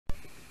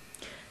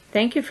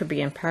Thank you for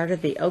being part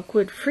of the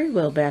Oakwood Free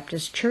Will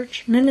Baptist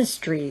Church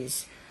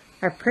Ministries.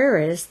 Our prayer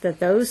is that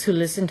those who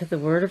listen to the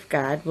Word of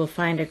God will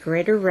find a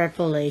greater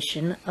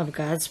revelation of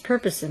God's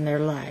purpose in their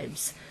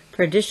lives.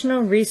 For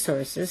additional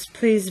resources,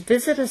 please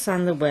visit us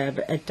on the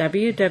web at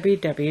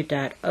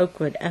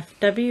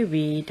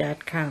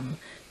www.oakwoodfwb.com.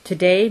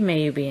 Today,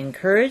 may you be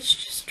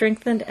encouraged,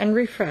 strengthened, and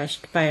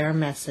refreshed by our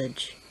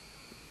message.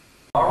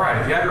 All right,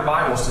 if you have your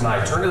Bibles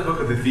tonight, turn to the book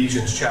of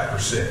Ephesians chapter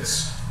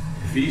 6.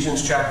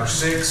 Ephesians chapter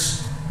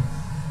 6.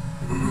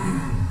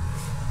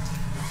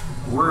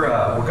 We're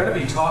going to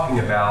be talking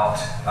about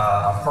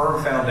a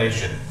firm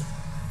foundation.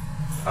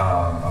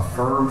 A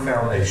firm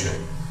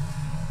foundation.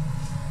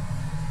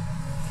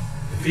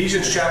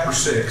 Ephesians chapter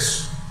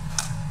 6,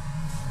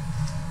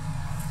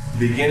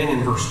 beginning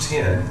in verse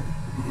 10.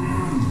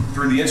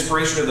 Through the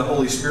inspiration of the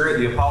Holy Spirit,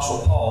 the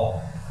Apostle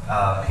Paul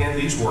penned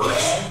these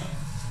words.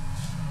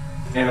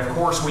 And of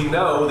course, we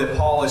know that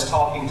Paul is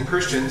talking to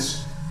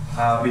Christians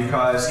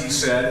because he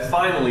said,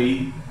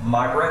 "Finally,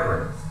 my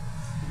brethren,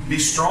 be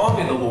strong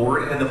in the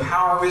Lord and the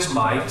power of His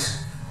might,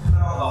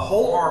 put on the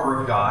whole armor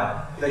of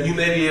God, that you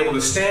may be able to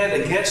stand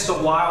against the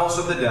wiles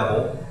of the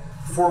devil.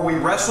 For we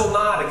wrestle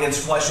not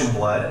against flesh and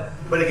blood,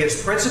 but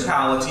against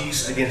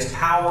principalities, against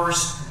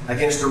powers,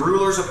 against the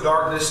rulers of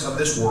darkness of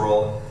this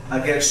world,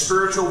 against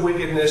spiritual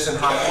wickedness in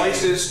high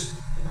places.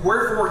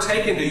 Wherefore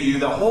take unto you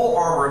the whole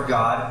armor of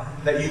God,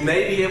 that you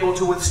may be able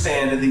to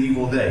withstand in the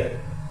evil day.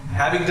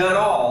 Having done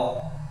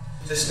all,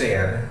 to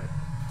stand.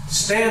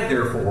 Stand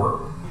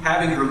therefore,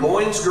 having your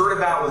loins girt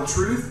about with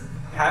truth,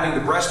 having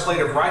the breastplate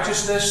of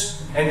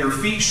righteousness, and your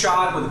feet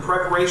shod with the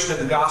preparation of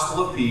the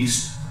gospel of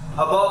peace,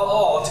 above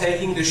all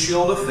taking the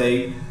shield of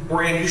faith,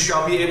 wherein you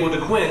shall be able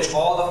to quench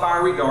all the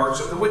fiery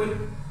darts of the wicked.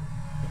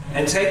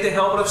 And take the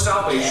helmet of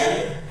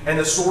salvation, and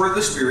the sword of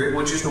the Spirit,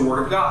 which is the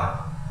word of God,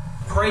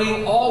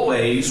 praying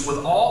always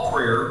with all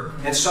prayer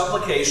and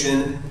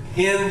supplication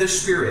in the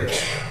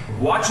Spirit,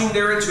 watching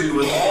thereunto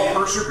with all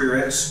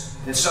perseverance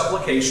and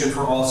supplication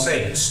for all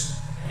saints.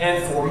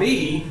 And for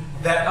me,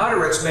 that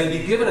utterance may be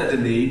given unto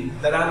me,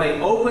 that I may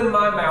open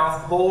my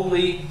mouth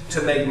boldly to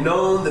make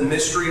known the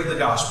mystery of the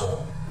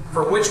gospel,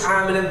 for which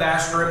I am an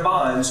ambassador in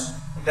bonds,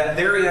 that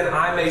therein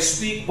I may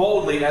speak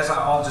boldly as I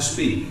ought to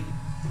speak.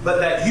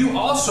 But that you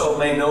also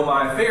may know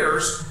my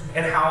affairs,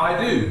 and how I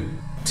do.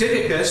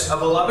 Tychicus, a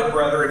beloved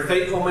brother and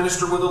faithful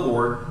minister with the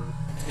Lord,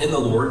 in the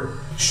Lord,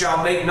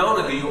 shall make known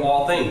unto you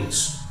all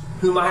things,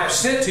 whom I have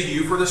sent to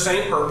you for the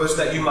same purpose,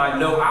 that you might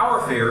know our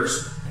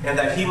affairs, and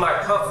that he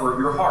might comfort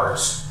your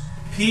hearts.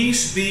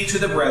 Peace be to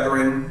the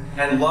brethren,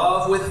 and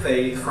love with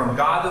faith from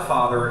God the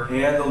Father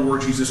and the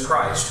Lord Jesus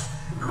Christ.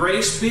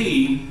 Grace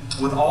be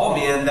with all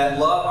men that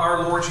love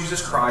our Lord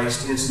Jesus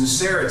Christ in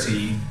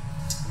sincerity.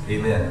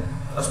 Amen.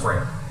 Let's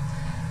pray.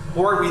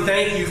 Lord, we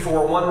thank you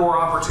for one more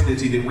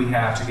opportunity that we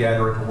have to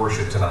gather and to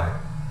worship tonight.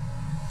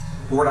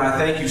 Lord, I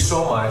thank you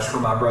so much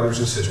for my brothers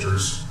and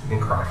sisters in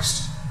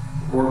Christ.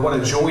 Lord, what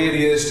a joy it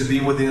is to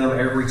be with them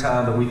every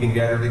time that we can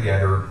gather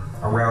together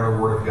around the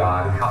Word of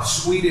God, and how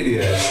sweet it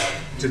is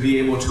to be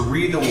able to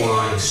read the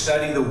Word and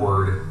study the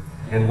Word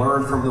and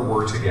learn from the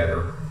Word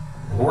together.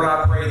 Lord,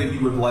 I pray that you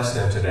would bless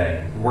them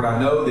today. Lord, I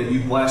know that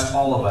you blessed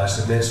all of us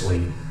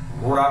immensely.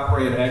 Lord, I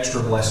pray an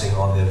extra blessing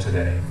on them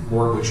today.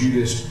 Lord, would you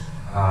just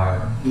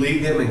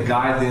lead them and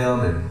guide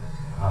them in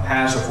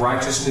paths of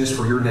righteousness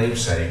for your name's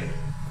sake.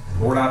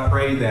 Lord, I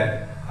pray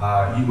that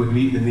you would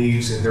meet the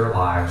needs in their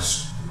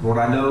lives. Lord,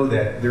 I know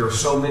that there are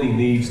so many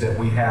needs that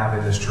we have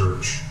in this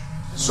church.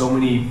 So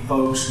many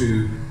folks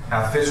who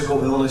have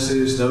physical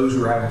illnesses, those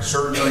who are having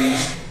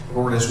surgeries,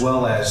 Lord, as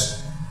well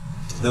as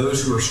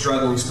those who are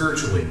struggling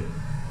spiritually.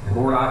 And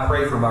Lord, I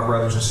pray for my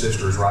brothers and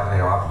sisters right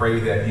now. I pray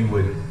that you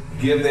would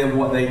give them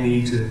what they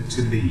need to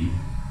be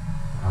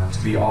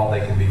all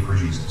they can be for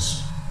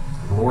Jesus.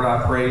 And Lord,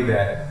 I pray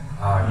that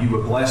you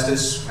would bless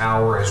this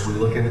hour as we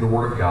look into the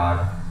Word of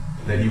God,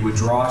 that you would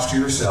draw us to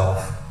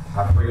yourself.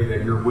 I pray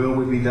that your will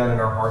would be done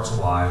in our hearts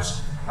and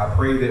lives. I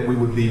pray that we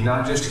would be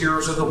not just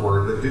hearers of the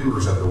Word, but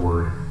doers of the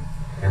Word.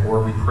 And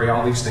Lord, we pray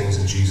all these things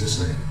in Jesus'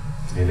 name.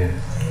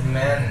 Amen.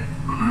 Amen.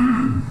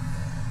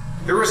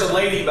 There was a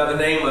lady by the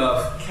name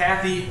of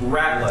Kathy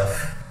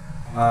Ratliff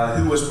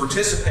who was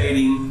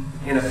participating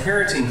in a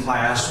parenting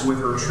class with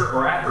her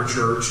at her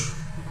church,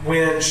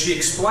 when she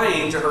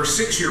explained to her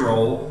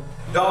 6-year-old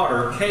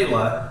daughter,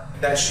 Kayla,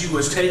 that she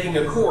was taking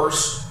a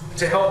course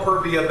to help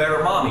her be a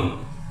better mommy.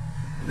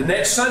 The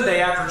next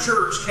Sunday after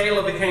church,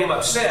 Kayla became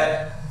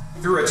upset,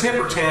 threw a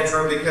temper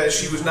tantrum because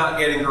she was not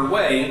getting her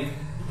way.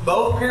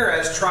 Both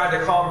parents tried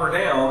to calm her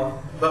down,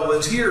 but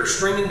with tears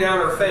streaming down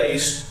her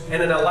face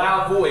and in a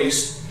loud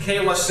voice,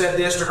 Kayla said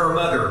this to her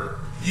mother: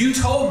 "You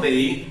told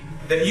me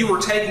that you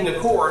were taking a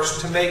course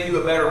to make you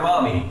a better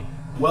mommy.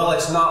 Well,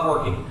 it's not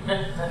working."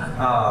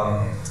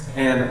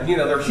 And, you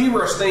know, they're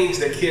humorous things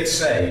that kids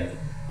say.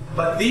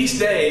 But these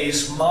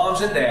days,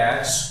 moms and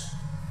dads,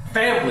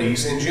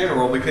 families in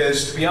general,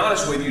 because to be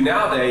honest with you,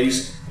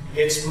 nowadays,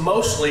 it's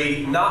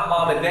mostly not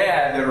mom and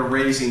dad that are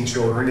raising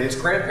children, it's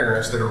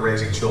grandparents that are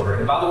raising children.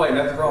 And by the way,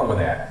 nothing wrong with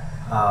that.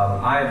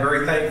 I am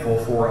very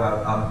thankful for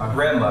a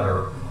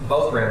grandmother,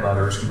 both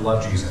grandmothers who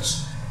love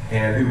Jesus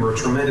and who were a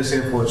tremendous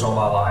influence on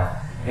my life.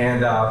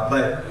 And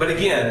but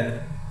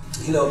again,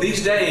 you know,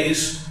 these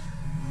days,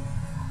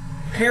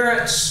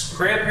 parents,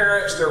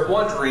 grandparents, they're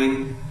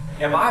wondering,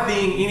 am I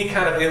being any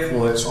kind of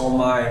influence on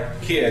my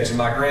kids and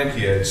my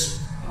grandkids?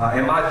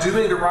 Am I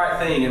doing the right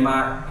thing? Am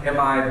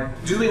I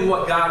doing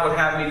what God would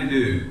have me to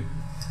do?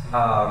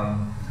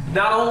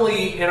 Not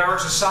only in our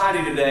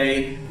society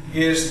today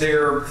is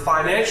there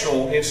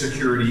financial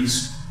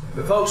insecurities,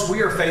 but folks,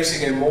 we are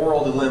facing a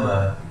moral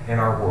dilemma in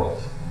our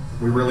world.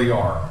 We really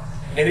are.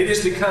 And it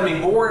is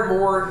becoming more and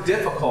more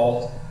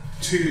difficult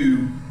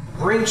to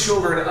bring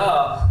children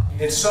up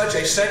in such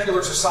a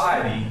secular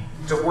society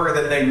to where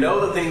that they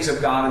know the things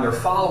of God and they're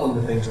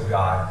following the things of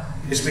God.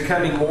 It's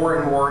becoming more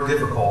and more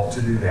difficult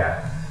to do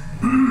that.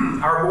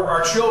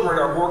 Our children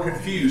are more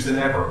confused than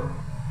ever.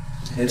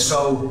 And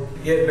so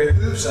it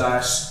behooves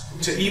us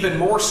to even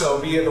more so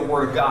be in the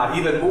Word of God,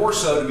 even more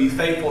so to be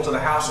faithful to the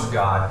house of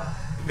God.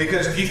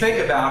 Because if you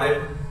think about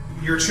it,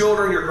 your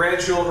children, your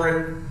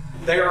grandchildren,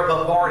 they are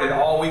bombarded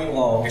all week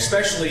long,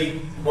 especially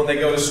when they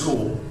go to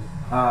school.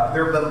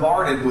 They're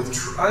bombarded with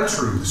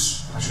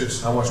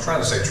untruths. I was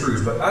trying to say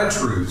truths, but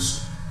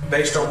untruths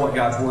based on what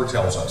God's Word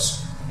tells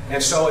us.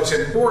 And so it's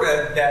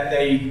important that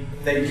they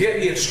get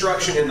the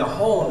instruction in the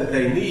home that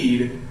they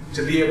need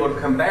to be able to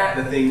combat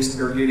the things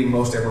that they're getting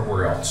most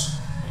everywhere else.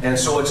 And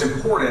so it's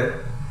important.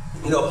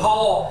 You know,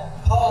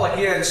 Paul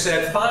again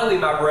said, finally,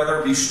 my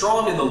brethren, be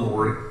strong in the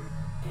Lord.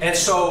 And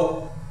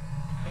so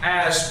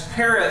as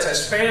parents,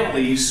 as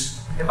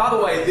families, and by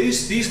the way,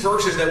 these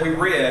verses that we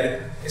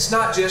read, it's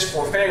not just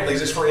for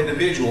families, it's for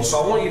individuals. So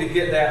I want you to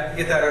get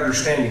that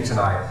understanding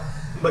tonight.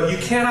 But you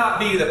cannot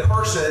be the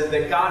person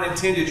that God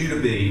intended you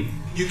to be.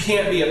 You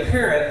can't be a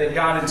parent that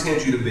God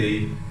intends you to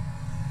be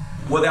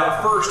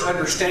without first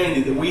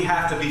understanding that we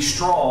have to be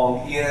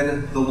strong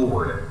in the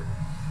Lord.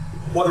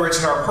 Whether it's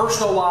in our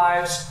personal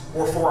lives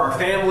or for our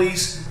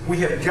families, we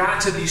have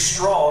got to be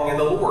strong in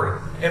the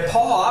Lord. And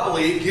Paul, I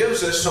believe,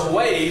 gives us some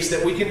ways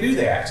that we can do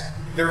that.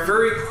 They're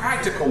very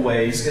practical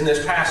ways in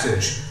this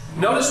passage.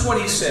 Notice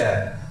what he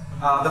said.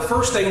 The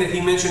first thing that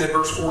he mentioned in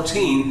verse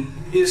 14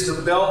 is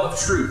the belt of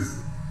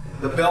truth.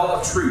 The belt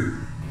of truth.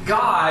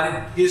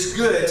 God is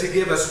good to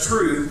give us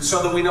truth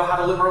so that we know how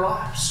to live our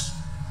lives.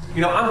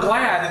 You know, I'm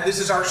glad that this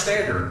is our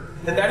standard.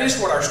 And that is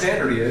what our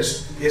standard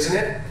is, isn't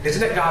it?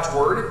 Isn't it God's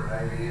Word?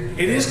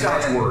 It is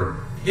God's Word.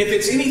 If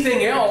it's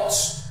anything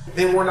else,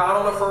 then we're not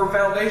on a firm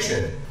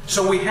foundation.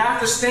 So we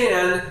have to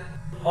stand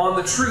on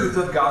the truth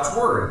of God's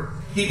Word.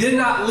 He did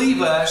not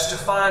leave us to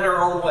find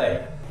our own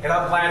way. And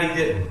I'm glad He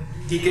didn't.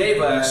 He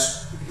gave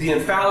us the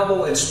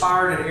infallible,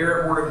 inspired, and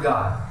inerrant Word of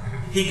God.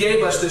 He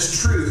gave us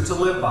this truth to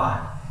live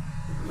by.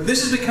 But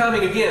this is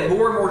becoming, again,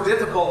 more and more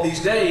difficult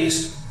these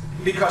days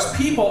because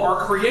people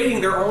are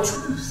creating their own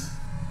truth.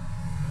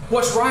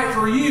 What's right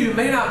for you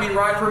may not be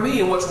right for me,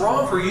 and what's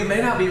wrong for you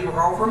may not be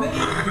wrong for me.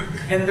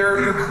 And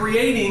they're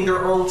creating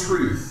their own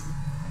truth.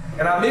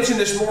 And I mentioned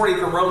this morning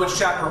from Romans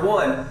chapter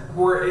 1,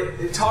 where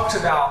it talks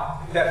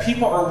about that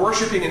people are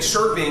worshiping and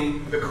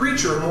serving the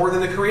creature more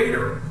than the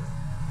Creator.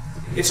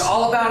 It's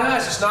all about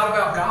us. It's not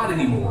about God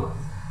anymore.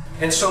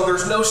 And so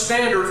there's no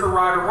standard for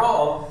right or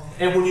wrong.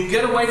 And when you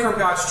get away from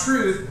God's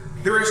truth,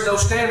 there is no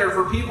standard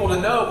for people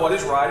to know what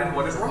is right and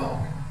what is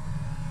wrong.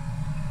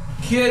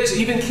 Kids,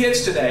 even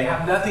kids today,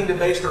 have nothing to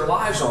base their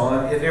lives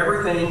on if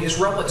everything is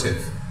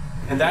relative.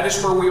 And that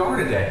is where we are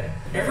today.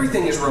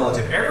 Everything is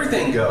relative.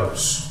 Everything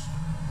goes.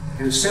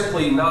 And it's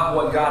simply not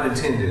what God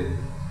intended.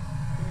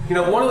 You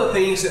know, one of the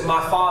things that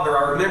my father,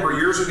 I remember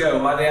years ago,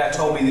 my dad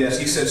told me this.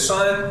 He said,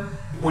 son,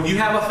 when you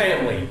have a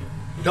family,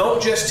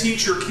 don't just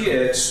teach your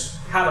kids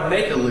how to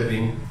make a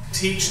living,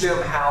 teach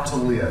them how to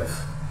live.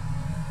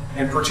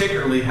 And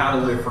particularly how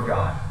to live for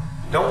God.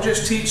 Don't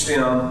just teach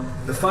them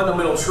the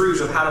fundamental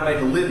truths of how to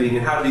make a living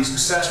and how to be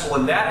successful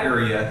in that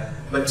area,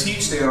 but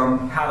teach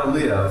them how to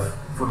live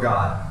for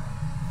God.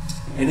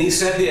 And he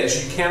said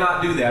this, you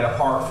cannot do that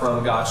apart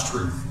from God's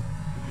truth.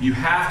 You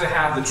have to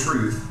have the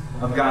truth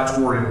of God's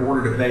Word in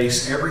order to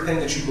base everything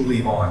that you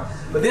believe on.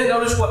 But then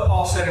notice what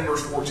Paul said in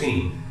verse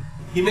 14.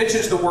 He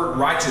mentions the word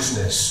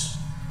righteousness.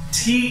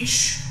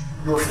 Teach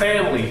your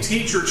family,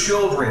 teach your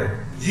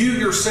children, you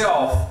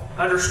yourself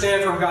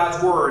understand from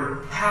God's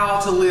Word how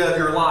to live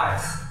your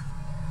life.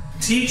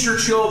 Teach your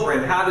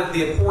children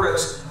the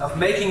importance of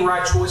making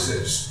right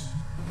choices.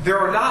 There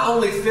are not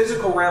only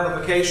physical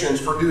ramifications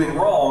for doing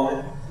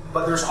wrong,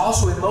 but there's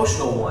also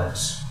emotional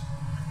ones.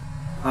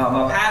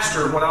 My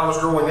pastor, when I was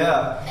growing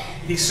up,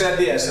 he said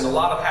this, and a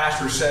lot of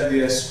pastors said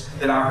this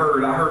that I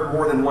heard. I heard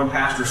more than one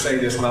pastor say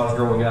this when I was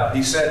growing up.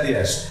 He said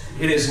this,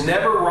 it is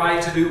never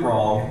right to do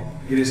wrong.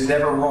 It is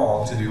never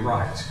wrong to do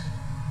right.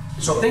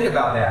 So think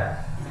about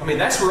that. I mean,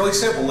 that's really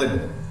simple, isn't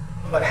it?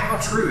 But how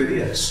true it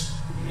is.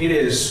 It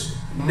is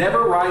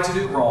never right to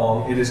do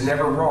wrong. It is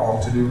never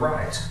wrong to do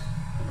right.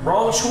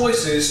 Wrong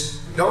choices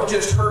don't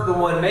just hurt the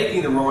one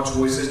making the wrong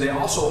choices, they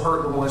also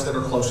hurt the ones that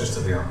are closest to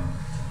them.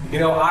 You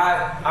know,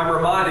 I'm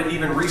reminded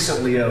even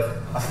recently of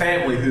a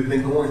family who've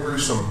been going through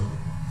some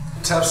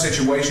tough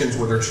situations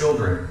with their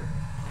children.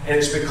 And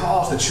it's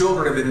because the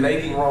children have been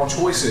making wrong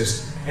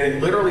choices, and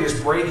it literally is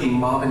breaking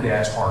mom and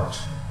dad's heart.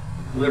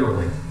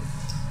 Literally.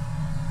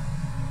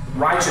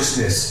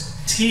 Righteousness.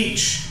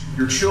 Teach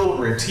your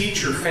children,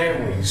 teach your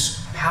families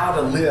how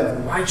to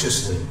live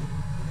righteously.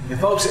 And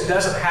folks, it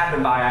doesn't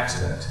happen by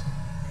accident.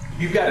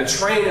 You've got to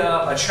train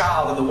up a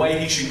child in the way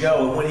he should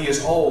go, and when he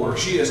is old or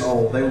she is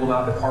old, they will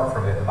not depart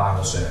from it, the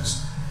Bible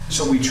says.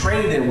 So we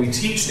train them, we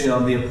teach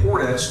them the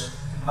importance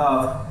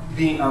of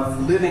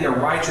living a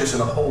righteous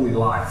and a holy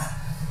life.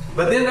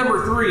 But then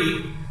number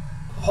 3,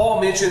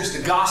 Paul mentions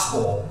the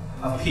gospel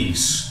of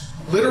peace.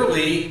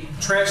 Literally,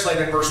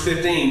 translated in verse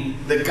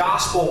 15, the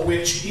gospel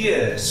which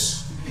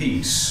is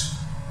peace.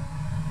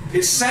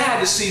 It's sad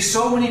to see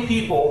so many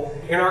people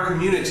in our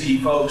community,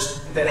 folks,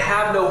 that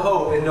have no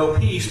hope and no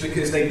peace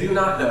because they do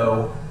not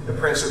know the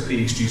Prince of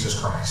Peace, Jesus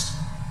Christ.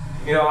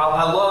 You know,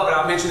 I love, and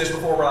I've mentioned this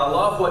before, but I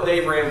love what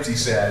Dave Ramsey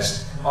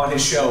says on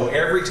his show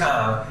every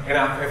time,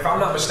 and if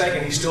I'm not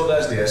mistaken, he still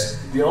does this.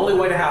 The only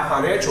way to have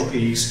financial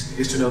peace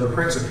is to know the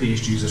Prince of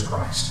Peace, Jesus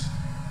Christ.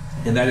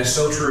 And that is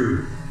so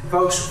true.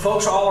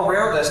 Folks all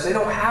around us, they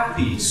don't have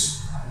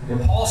peace.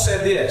 And Paul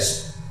said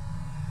this,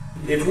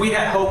 if we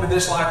had hope in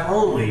this life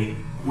only,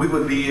 we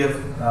would be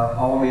of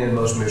all men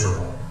most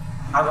miserable.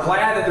 I'm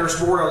glad that there's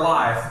more to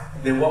life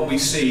than what we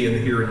see in the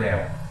here and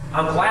now.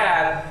 I'm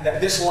glad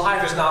that this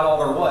life is not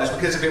all there was,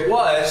 because if it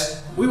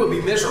was, we would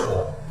be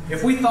miserable.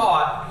 If we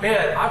thought,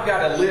 man, I've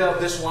got to live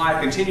this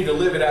life, continue to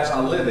live it as I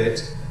live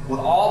it, with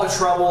all the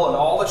trouble and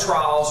all the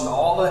trials and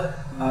all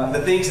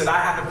the things that I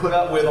have to put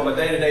up with on a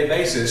day-to-day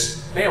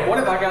basis, man, what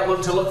have I got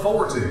to look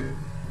forward to?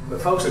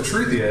 But folks, the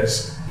truth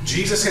is,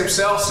 Jesus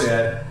himself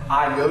said,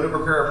 I go to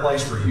prepare a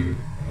place for you.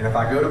 And if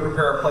I go to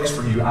prepare a place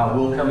for you, I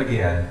will come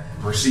again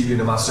and receive you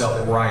to myself,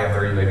 that where I am,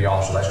 there you may be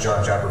also. That's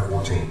John chapter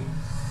 14.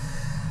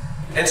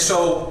 And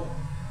so,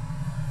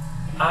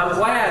 I'm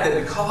glad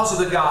that because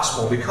of the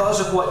gospel, because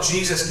of what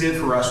Jesus did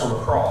for us on the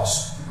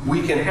cross,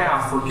 we can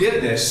have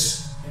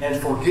forgiveness, and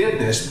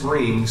forgiveness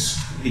brings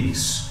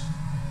peace.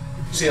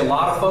 See, a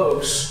lot of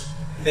folks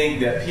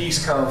think that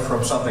peace comes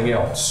from something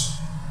else,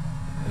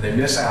 and they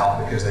miss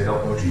out because they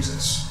don't know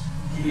Jesus.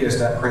 He is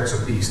that Prince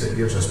of Peace that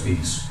gives us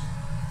peace.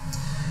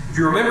 If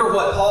you remember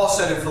what Paul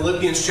said in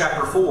Philippians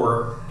chapter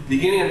 4,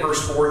 beginning in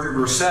verse 4 through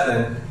verse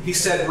 7, he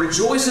said,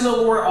 rejoice in the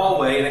Lord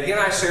always, and again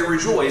I say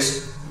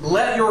rejoice.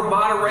 Let your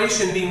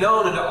moderation be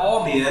known unto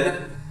all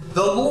men.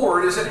 The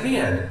Lord is at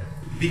hand.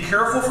 Be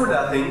careful for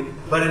nothing,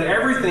 but in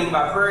everything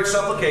by prayer and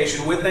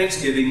supplication with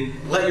thanksgiving,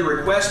 let your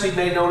requests be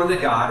made known unto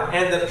God,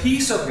 and the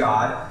peace of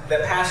God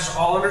that passes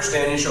all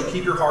understanding shall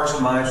keep your hearts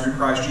and minds through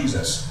Christ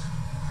Jesus.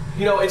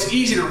 You know, it's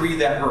easy to read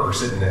that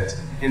verse, isn't it?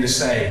 And to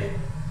say,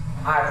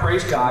 I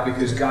praise God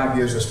because God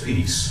gives us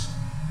peace.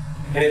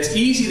 And it's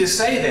easy to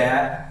say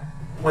that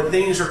when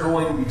things are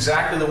going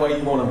exactly the way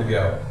you want them to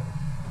go.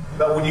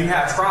 But when you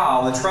have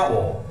trial and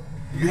trouble,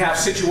 you have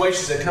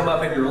situations that come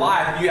up in your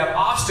life, and you have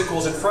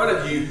obstacles in front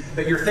of you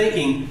that you're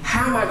thinking,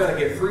 how am I going to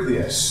get through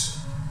this?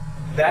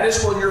 That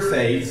is when your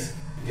faith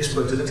is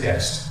put to the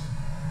test.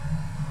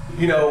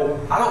 You know,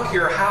 I don't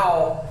care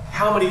how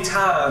many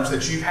times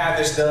that you've had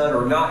this done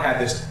or not had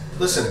this.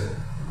 Listen,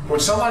 when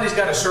somebody's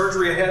got a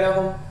surgery ahead of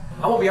them,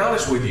 I'm going to be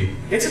honest with you,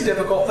 it's a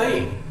difficult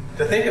thing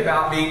to think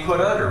about being put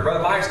under.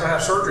 Brother Mike's going to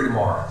have surgery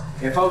tomorrow.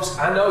 And folks,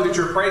 I know that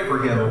you're praying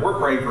for him, and we're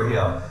praying for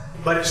him.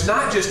 But it's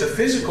not just the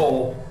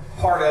physical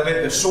part of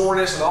it, the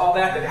soreness and all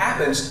that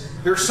happens.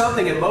 There's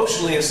something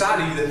emotionally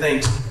inside of you that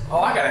thinks, oh,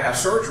 I got to have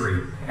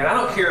surgery. And I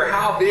don't care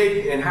how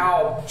big and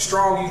how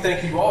strong you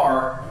think you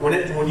are,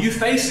 when you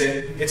face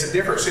it, it's a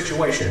different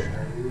situation.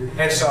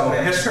 And so,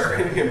 yes, sir,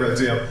 Brother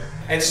Tim.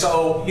 And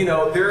so, you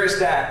know, there is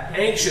that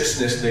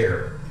anxiousness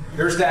there.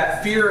 There's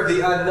that fear of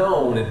the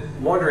unknown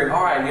and wondering,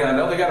 all right, I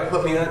know they got to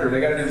put me under, they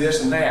got to do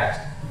this and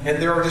that.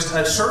 And there are just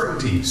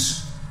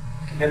uncertainties.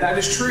 And that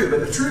is true.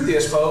 But the truth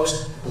is,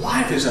 folks,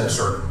 life is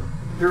uncertain.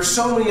 There's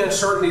so many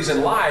uncertainties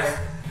in life.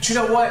 But you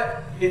know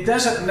what? It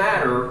doesn't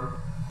matter,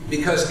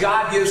 because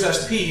God gives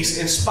us peace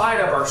in spite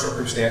of our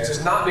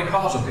circumstances, not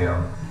because of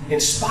them, in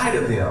spite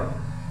of them.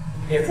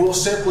 If we'll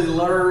simply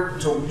learn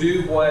to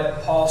do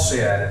what Paul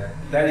said,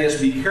 that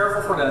is, be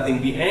careful for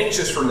nothing, be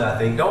anxious for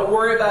nothing, don't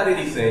worry about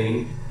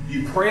anything,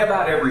 you pray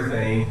about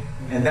everything,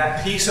 and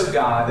that peace of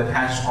God that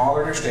passes all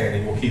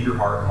understanding will keep your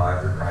heart and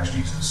mind through Christ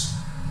Jesus.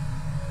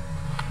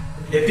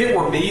 If it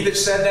were me that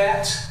said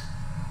that,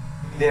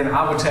 then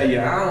I would tell you,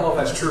 I don't know if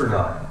that's true or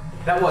not.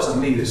 That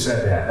wasn't me that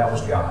said that. That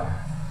was God.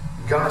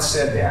 God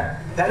said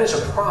that. That is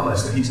a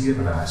promise that He's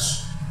given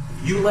us.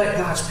 You let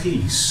God's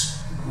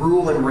peace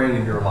rule and reign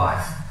in your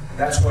life.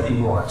 That's what He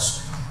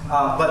wants.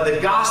 But the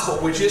gospel,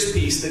 which is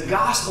peace, the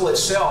gospel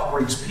itself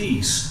brings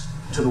peace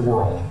to the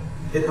world.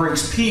 It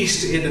brings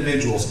peace to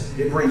individuals.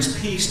 It brings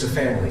peace to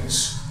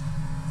families.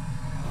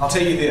 I'll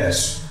tell you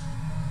this.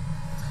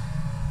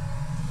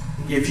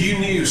 If you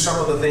knew some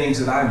of the things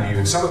that I knew,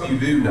 and some of you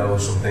do know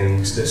some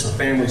things that some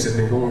families have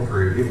been going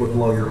through, it would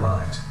blow your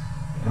mind.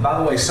 And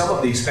by the way, some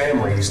of these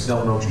families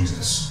don't know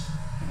Jesus.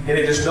 And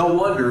it is no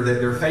wonder that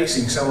they're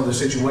facing some of the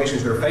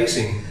situations they're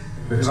facing,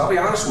 Because I'll be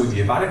honest with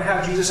you, if I didn't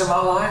have Jesus in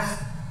my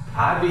life,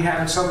 I'd be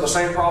having some of the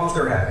same problems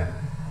they're having.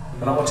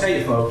 But I'm going to tell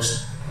you,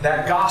 folks,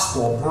 that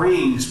gospel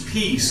brings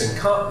peace and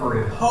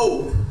comfort and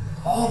hope,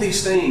 all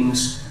these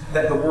things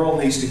that the world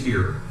needs to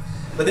hear.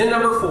 But then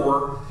number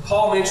 4,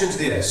 Paul mentions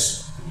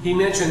this. He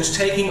mentions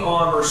taking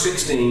on, verse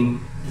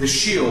 16, the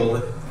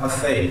shield of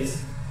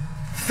faith.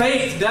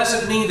 Faith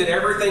doesn't mean that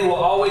everything will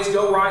always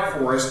go right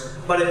for us,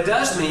 but it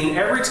does mean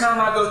every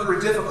time I go through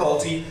a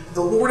difficulty,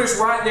 the Lord is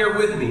right there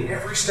with me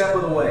every step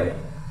of the way.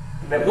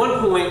 And at one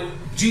point,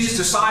 Jesus'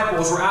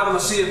 disciples were out on the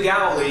Sea of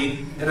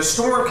Galilee, and a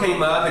storm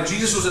came up, and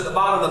Jesus was at the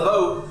bottom of the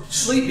boat,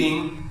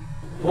 sleeping.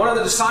 One of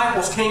the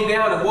disciples came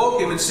down and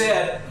woke him and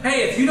said,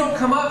 "Hey, if you don't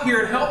come up here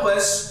and help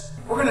us,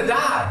 we're going to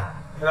die."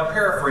 And I'm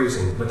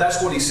paraphrasing, but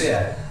that's what he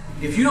said.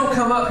 If you don't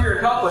come up here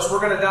and help us, we're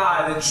going to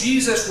die. And then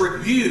Jesus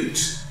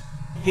rebuked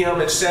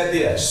him and said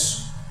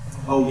this,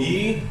 "O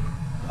ye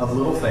of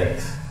little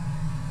faith."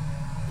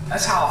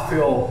 That's how I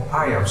feel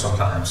I am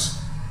sometimes.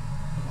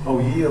 O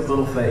ye of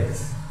little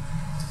faith.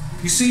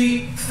 You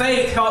see,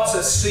 faith helps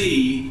us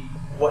see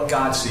what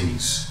God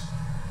sees.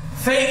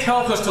 Faith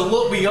helps us to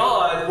look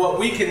beyond what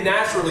we can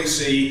naturally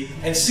see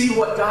and see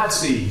what God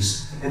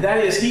sees. And that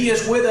is, He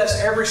is with us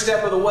every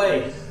step of the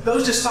way.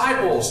 Those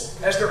disciples,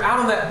 as they're out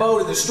on that boat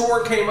and the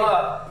storm came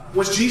up,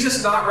 was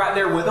Jesus not right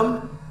there with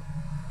them?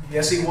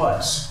 Yes, He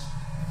was.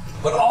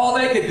 But all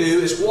they could do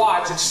is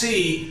watch and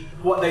see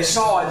what they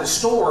saw in the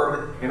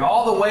storm and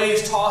all the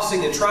waves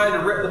tossing and trying to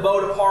rip the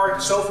boat apart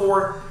and so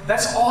forth.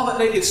 That's all that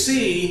they could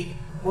see.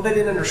 What they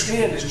didn't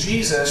understand is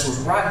Jesus was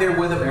right there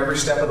with them every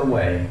step of the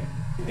way,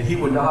 and He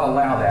would not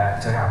allow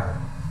that to happen.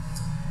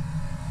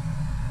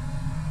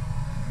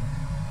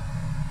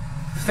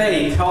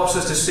 Faith helps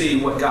us to see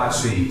what God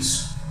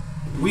sees.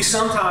 We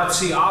sometimes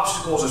see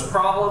obstacles as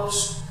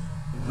problems,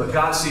 but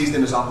God sees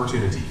them as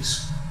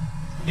opportunities.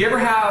 You ever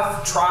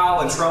have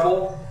trial and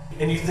trouble,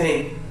 and you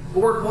think,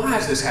 "Lord, why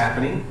is this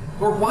happening?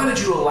 Lord, why did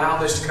you allow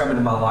this to come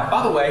into my life?"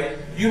 By the way,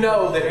 you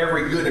know that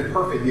every good and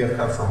perfect gift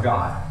comes from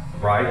God,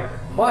 right?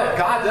 But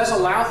God does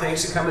allow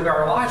things to come into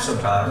our lives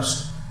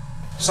sometimes.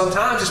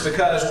 Sometimes it's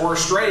because we're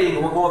straying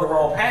and we're going the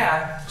wrong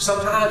path.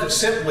 Sometimes it's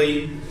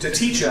simply to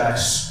teach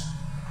us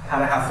how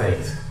to have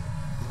faith.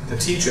 To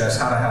teach us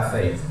how to have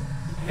faith.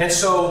 And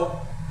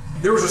so,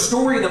 there was a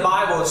story in the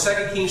Bible in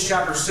 2 Kings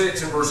chapter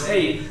 6 and verse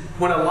 8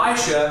 when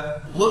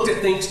Elisha looked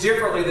at things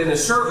differently than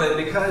his servant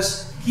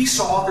because he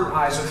saw through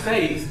eyes of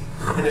faith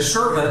and his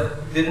servant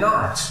did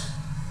not.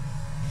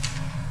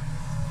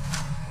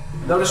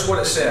 Notice what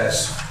it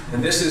says.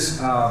 And this is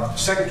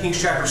 2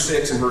 Kings chapter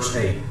 6 and verse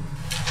 8.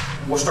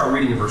 We'll start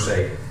reading in verse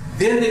 8.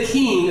 Then the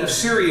king of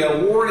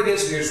Syria warred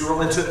against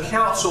Israel and took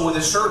counsel with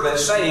his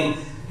servants, saying,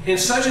 "In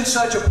such and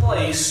such a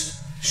place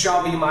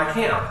shall be my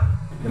camp."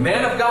 The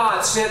man of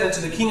God sent unto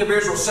the king of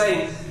Israel,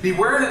 saying,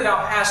 "Beware that thou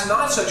pass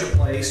not such a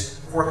place,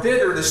 for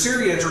thither the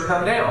Syrians are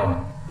come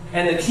down."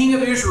 And the king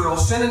of Israel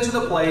sent into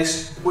the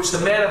place which the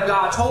man of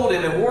God told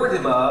him and warned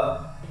him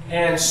of,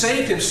 and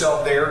saved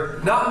himself there,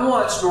 not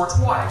once nor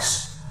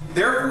twice.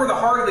 Therefore the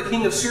heart of the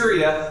king of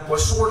Syria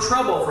was sore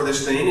troubled for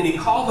this thing, and he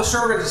called the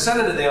servants and said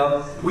unto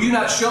them, "Will you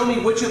not show me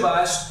which of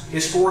us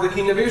is for the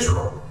king of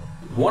Israel?"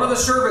 One of the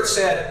servants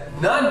said,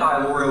 "None,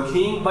 my lord, O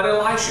king, but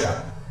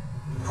Elisha,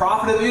 the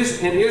prophet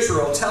in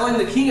Israel, telling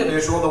the king of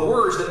Israel the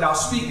words that thou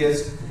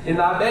speakest in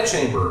thy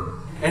bedchamber."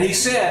 And he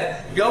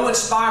said, "Go and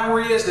spy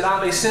where he is, that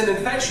I may send and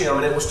fetch him."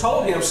 And it was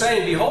told him,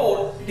 saying,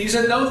 "Behold, he's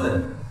in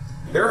Dothan."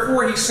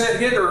 Therefore he sent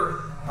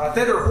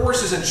thither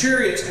horses and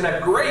chariots and a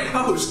great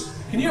host.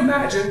 Can you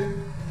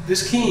imagine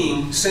this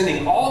king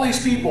sending all these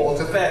people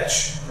to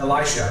fetch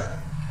Elisha?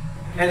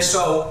 And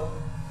so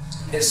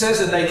it says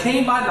that they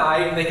came by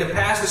night and they could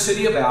pass the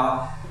city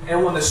about.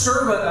 And when the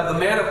servant of the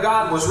man of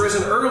God was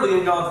risen early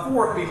and gone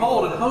forth,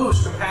 behold, an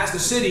host compassed the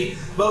city,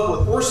 both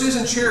with horses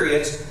and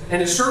chariots. And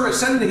his servant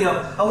said unto him,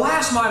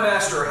 "Alas, my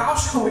master, how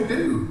shall we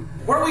do?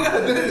 What are we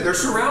going to do? They're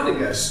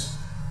surrounding us."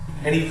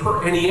 And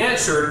he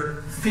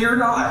answered, "Fear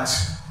not,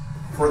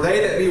 for they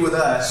that be with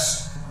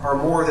us are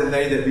more than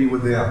they that be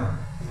with them."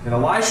 And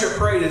Elisha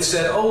prayed and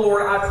said, "O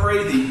Lord, I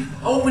pray thee,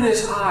 open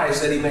his eyes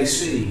that he may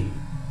see."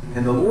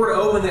 And the Lord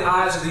opened the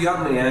eyes of the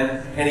young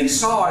man, and he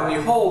saw, and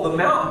behold, the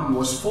mountain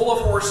was full of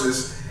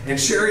horses and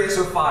chariots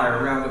of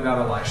fire round about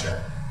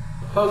Elisha.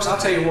 Folks, I'll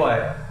tell you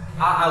what,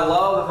 I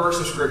love the verse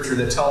of Scripture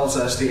that tells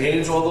us the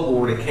angel of the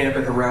Lord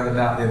encampeth around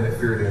about them that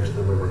fear him to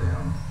deliver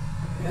them.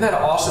 Isn't that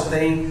an awesome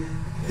thing?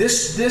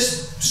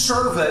 This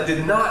servant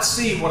did not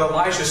see what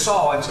Elisha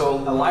saw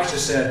until Elisha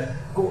said,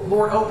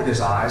 "Lord, open his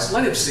eyes.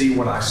 Let him see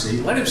what I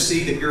see. Let him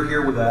see that you're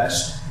here with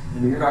us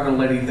and you're not going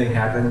to let anything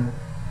happen."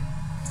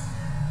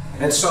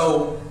 And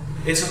so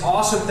it's an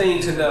awesome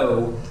thing to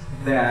know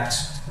that,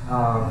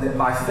 that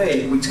by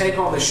faith we take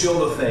on the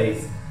shield of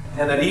faith,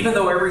 and that even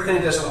though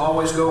everything doesn't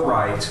always go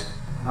right,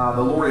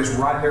 the Lord is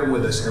right there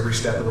with us every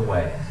step of the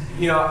way.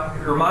 You know,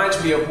 it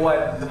reminds me of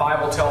what the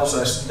Bible tells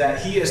us,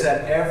 that He is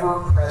that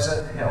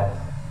ever-present help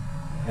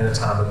in a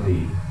time of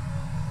need.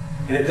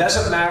 And it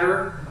doesn't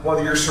matter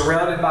whether you're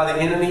surrounded by the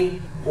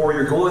enemy or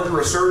you're going through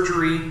a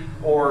surgery,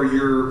 or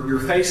you're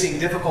facing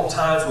difficult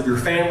times with your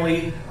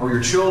family or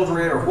your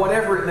children or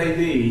whatever it may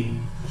be,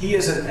 He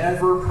is an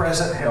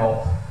ever-present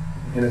help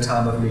in a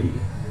time of need.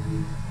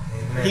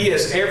 He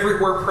is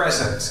everywhere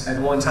present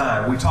at one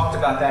time. We talked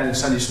about that in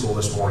Sunday school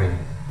this morning.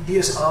 He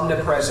is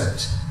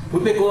omnipresent.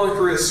 We've been going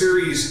through a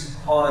series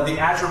on the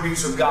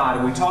attributes of God,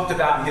 and we talked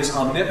about His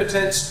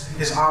omnipotence,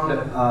 His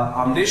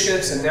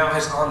omniscience, and now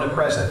His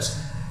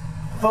omnipresence.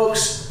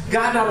 Folks,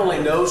 God not only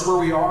knows where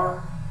we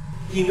are,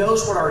 He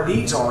knows what our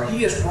needs are.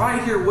 He is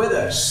right here with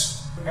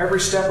us every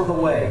step of the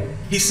way.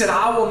 He said,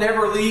 I will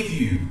never leave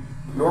you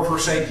nor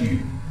forsake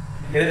you.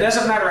 And it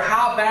doesn't matter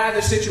how bad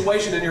the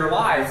situation in your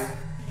life,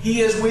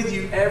 He is with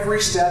you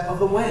every step of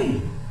the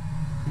way.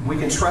 We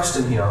can trust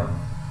in Him.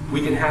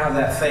 We can have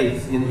that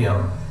faith in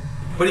Him.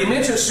 But He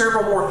mentions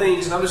several more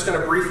things, and I'm just going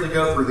to briefly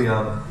go through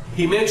them.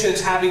 He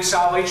mentions having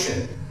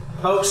salvation.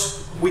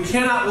 Folks, we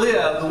cannot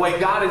live the way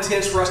God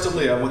intends for us to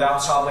live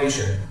without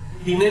salvation.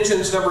 He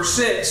mentions, number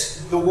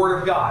 6, the Word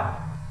of God.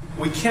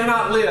 We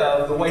cannot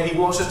live the way He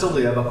wants us to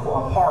live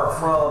apart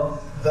from,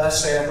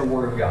 thus saith the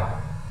Word of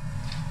God.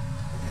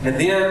 And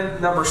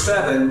then, number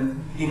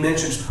 7, he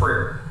mentions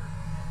prayer.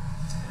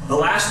 The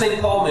last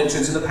thing Paul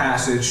mentions in the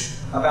passage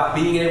about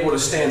being able to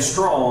stand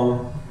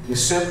strong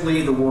is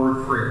simply the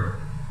word prayer.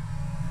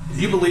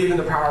 Do you believe in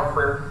the power of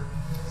prayer?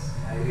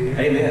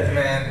 Amen.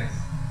 Amen.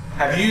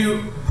 Have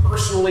you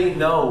personally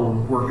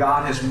known where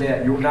God has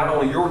met not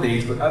only your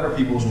needs, but other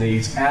people's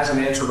needs as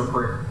an answer to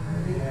prayer?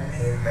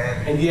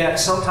 Amen. And yet,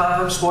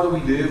 sometimes,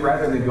 what do?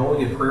 Rather than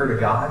going in prayer to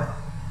God,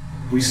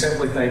 we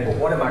simply think, well,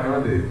 what am I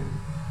going to do?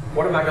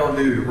 What am I going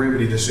to do to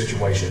remedy this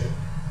situation?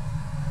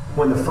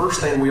 When the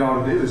first thing we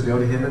ought to do is go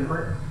to Him in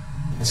prayer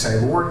and say,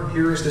 Lord,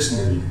 here is this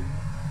need.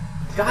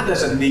 God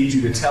doesn't need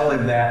you to tell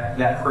Him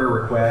that prayer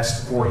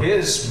request for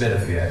His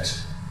benefit,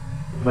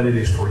 but it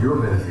is for your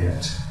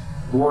benefit.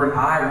 Lord,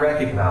 I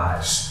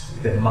recognize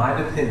that my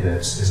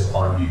dependence is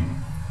upon you.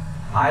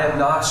 I am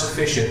not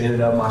sufficient in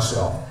and of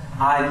myself.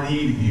 I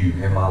need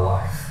you in my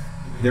life.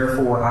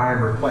 Therefore, I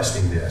am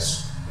requesting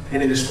this.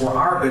 And it is for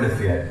our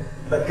benefit.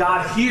 But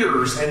God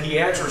hears and He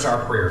answers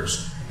our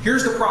prayers.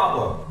 Here's the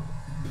problem.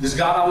 Does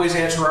God always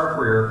answer our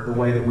prayer the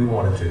way that we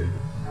want Him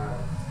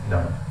to?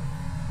 No.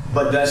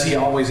 But does He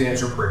always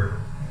answer prayer?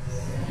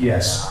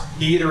 Yes.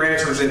 He either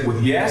answers it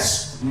with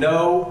yes,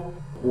 no,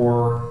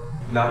 or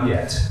not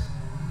yet.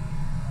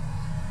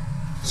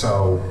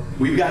 So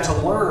we've got to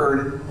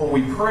learn when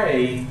we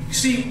pray. You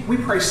see, we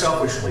pray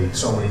selfishly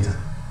so many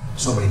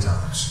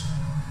times.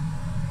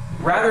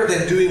 Rather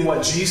than doing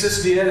what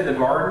Jesus did in the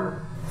garden,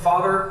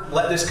 Father,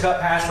 let this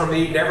cup pass from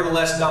me.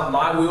 Nevertheless, not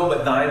my will,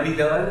 but thine be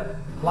done.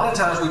 A lot of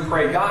times we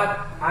pray, God,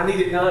 I need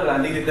it done, and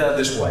I need it done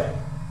this way.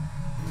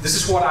 This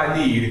is what I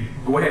need.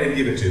 Go ahead and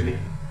give it to me.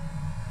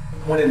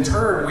 When in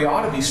turn, we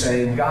ought to be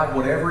saying, God,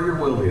 whatever your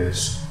will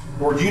is,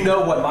 Lord, you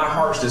know what my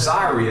heart's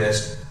desire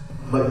is,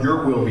 but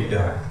your will be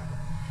done.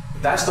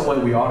 That's the way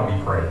we ought to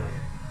be praying.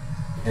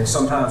 And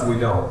sometimes we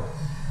don't.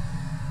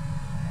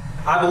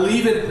 I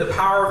believe in the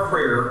power of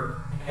prayer,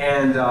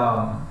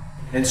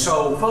 and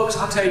so, folks,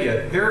 I'll tell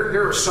you,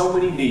 there are so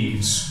many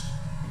needs,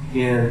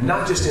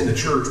 not just in the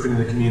church, but in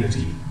the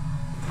community.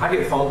 I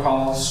get phone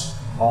calls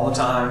all the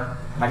time.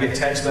 I get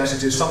text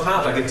messages.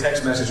 Sometimes I get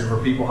text messages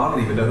from people I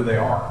don't even know who they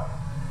are.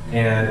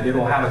 And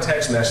it'll have a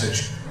text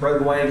message,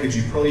 Brother Wayne, could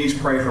you please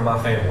pray for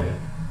my family?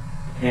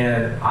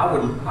 And I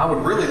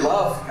would really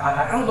love,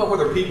 I don't know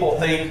whether people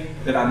think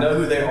that I know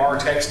who they are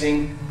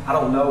texting. I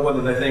don't know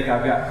whether they think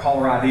I've got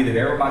caller ID that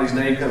everybody's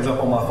name comes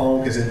up on my phone,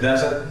 because it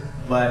doesn't.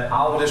 But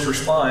I'll just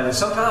respond, and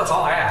sometimes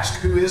I'll ask,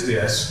 who is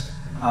this?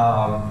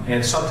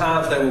 And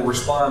sometimes they will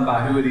respond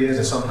by who it is,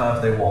 and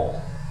sometimes they won't.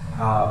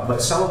 But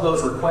some of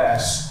those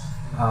requests,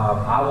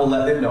 I will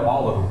let them know,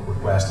 all of the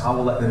requests, I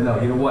will let them know,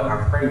 you know what,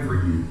 I'm praying for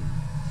you.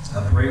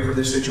 I'm praying for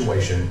this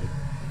situation.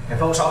 And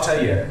folks, I'll tell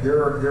you,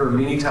 there are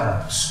many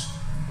times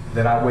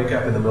that I wake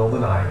up in the middle of the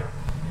night,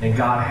 and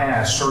God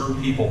has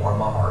certain people on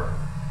my heart,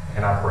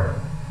 and I pray.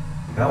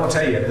 And I want to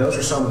tell you, those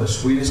are some of the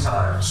sweetest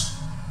times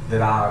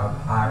that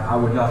I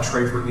would not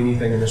trade for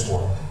anything in this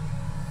world.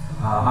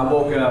 I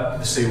woke up,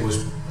 let's see, it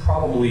was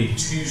probably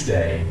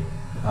Tuesday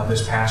of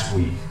this past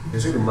week. It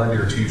was either Monday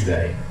or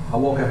Tuesday. I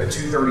woke up at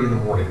 2:30 in the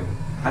morning.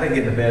 I didn't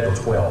get into bed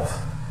till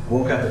 12.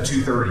 Woke up at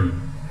 2:30,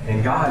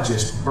 and God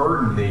just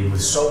burdened me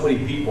with so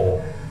many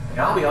people. And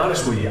I'll be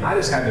honest with you, I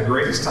just had the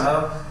greatest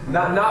time,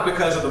 not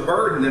because of the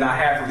burden that I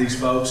had for these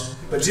folks,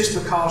 but just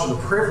because of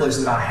the privilege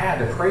that I had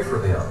to pray for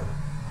them.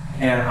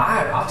 And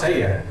I'll tell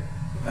you,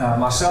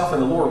 myself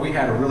and the Lord, we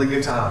had a really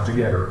good time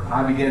together.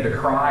 I began to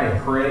cry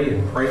and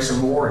pray some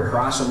more and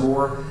cry some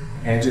more,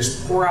 and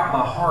just pour out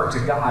my heart to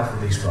God for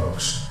these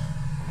folks.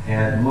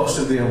 And most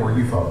of them were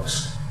you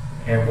folks.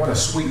 And what a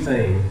sweet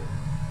thing.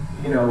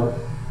 You know,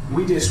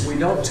 we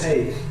don't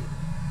take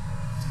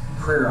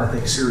prayer, I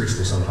think,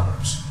 seriously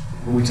sometimes.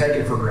 When we take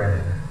it for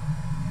granted.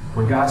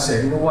 When God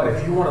said, you know what,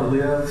 if you want to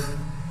live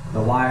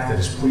the life that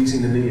is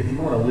pleasing to me, if you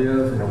want to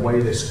live in a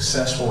way that's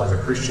successful as a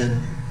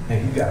Christian,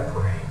 then you've got to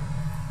pray.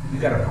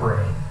 You've got to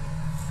pray.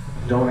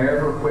 Don't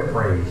ever quit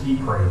praying.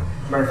 Keep praying.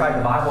 Matter of fact,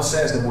 the Bible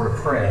says that we're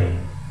to pray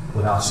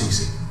without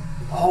ceasing.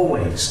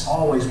 Always,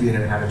 always be in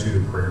an attitude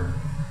of prayer.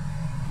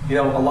 You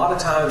know, a lot of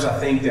times I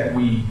think that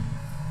we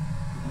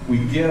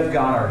give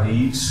God our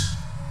needs,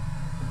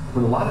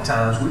 but a lot of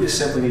times we just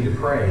simply need to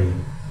pray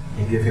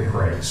and give Him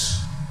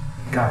praise.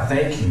 God,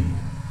 thank you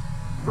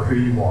for who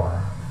you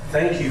are.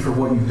 Thank you for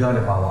what you've done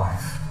in my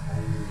life.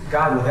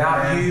 God,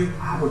 without you,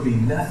 I would be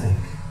nothing.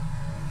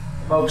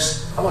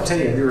 Folks, I want to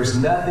tell you, there is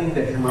nothing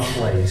that can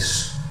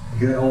replace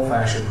good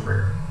old-fashioned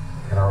prayer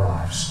in our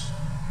lives.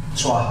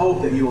 So I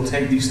hope that you will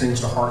take these things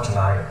to heart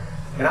tonight.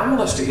 And I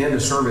want us to end the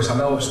service. I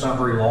know it's not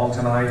very long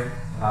tonight.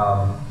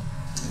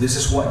 This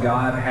is what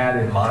God had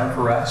in mind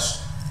for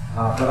us.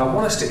 But I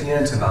want us to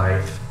end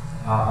tonight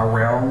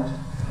around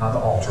the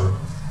altar.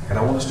 And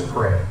I want us to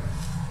pray.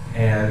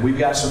 And we've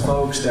got some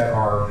folks that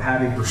are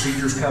having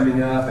procedures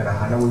coming up. And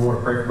I know we want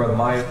to pray for Brother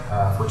Mike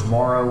for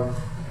tomorrow.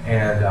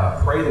 And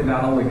pray that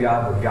not only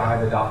God would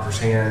guide the doctor's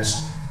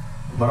hands,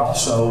 but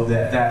also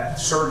that that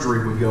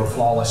surgery would go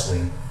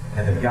flawlessly.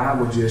 And that God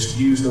would just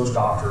use those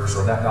doctors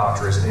or that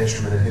doctor as an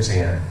instrument in His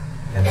hand,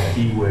 and that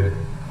He would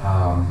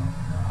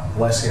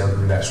bless him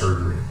through that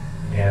surgery.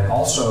 And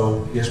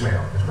also, yes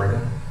ma'am, Ms. Brenda?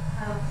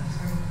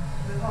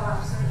 Before I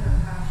was sitting here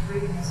when I was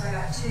reading this, I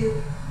got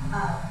two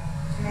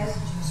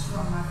messages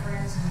from my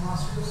friends in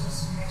Las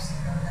Cruces, New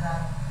Mexico that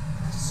I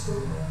went to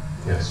school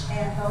with. Yes.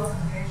 And both of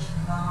them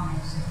mentioned the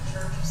bombings in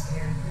churches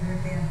there.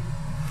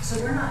 So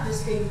they're not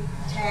just being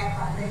attacked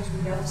by things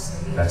we don't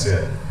see. That's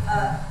it.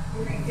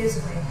 We're being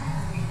physically attacked.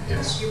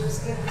 Yes. It was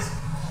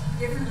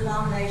different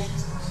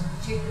denominations. It was a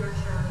particular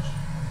church,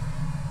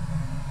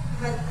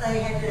 but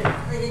they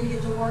didn't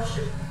get to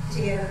worship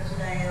together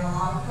today in a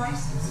lot of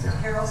places. Yeah.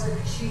 Carol said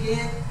that she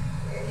did.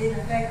 It didn't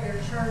affect their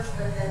church,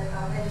 but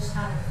that they just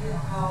kind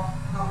of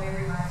called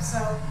everybody. So,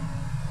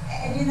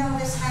 and you know,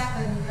 this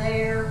happened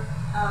there,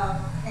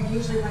 and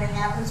usually when it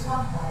happens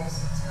one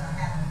place, it's going to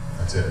happen.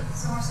 That's it.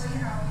 So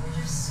you know,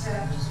 we just need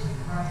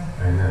to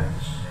pray. Amen.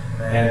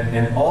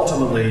 And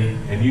ultimately,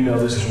 and you know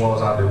this as well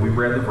as I do, we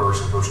read the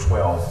verse in verse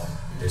 12.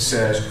 It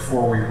says,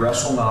 "For we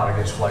wrestle not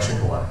against flesh and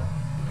blood,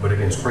 but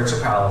against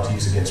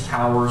principalities, against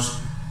powers,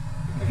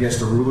 against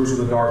the rulers of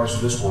the darkness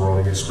of this world,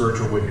 against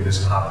spiritual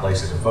wickedness in high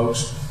places." And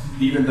folks,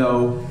 even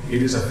though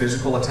it is a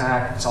physical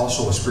attack, it's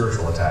also a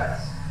spiritual attack.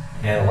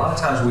 And a lot of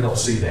times we don't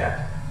see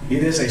that.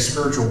 It is a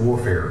spiritual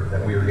warfare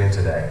that we are in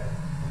today.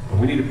 And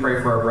we need to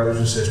pray for our brothers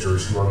and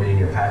sisters who are being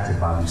impacted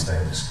by these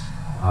things.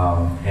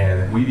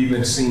 And we've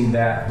even seen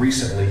that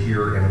recently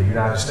here in the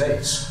United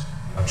States,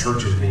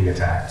 churches being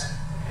attacked.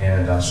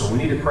 And so we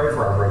need to pray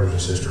for our brothers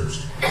and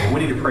sisters. And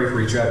we need to pray for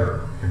each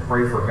other and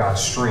pray for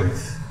God's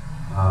strength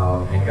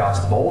and God's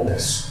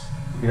boldness.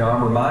 You know,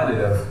 I'm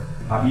reminded of,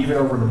 even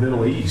over in the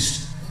Middle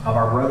East, of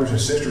our brothers and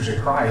sisters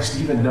in Christ,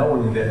 even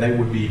knowing that they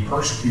would be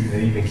persecuted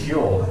and even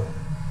killed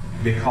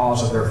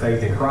because of their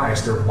faith in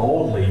Christ. They're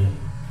boldly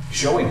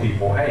showing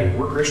people, hey,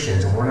 we're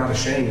Christians and we're not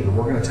ashamed and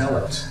we're going to tell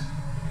it.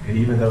 And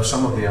even though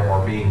some of them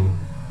are being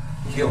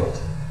killed,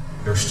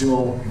 they're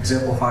still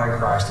exemplifying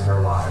Christ in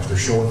their lives. They're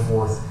showing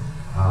forth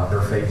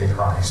their faith in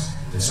Christ.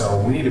 And so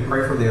we need to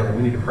pray for them, and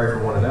we need to pray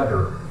for one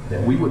another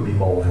that we would be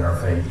bold in our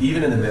faith,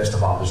 even in the midst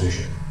of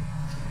opposition.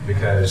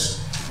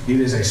 Because it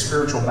is a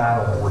spiritual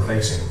battle that we're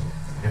facing.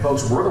 And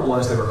folks, we're the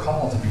ones that are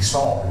called to be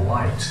salt and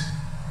light.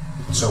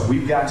 So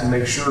we've got to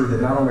make sure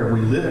that not only are we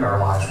living our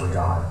lives for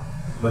God,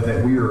 but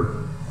that we are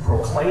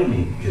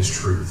proclaiming His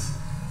truth,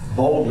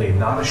 boldly,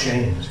 not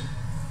ashamed.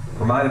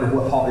 Reminded of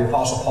what the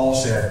Apostle Paul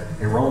said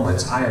in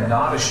Romans, I am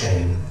not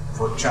ashamed,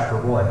 for chapter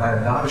 1, I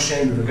am not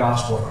ashamed of the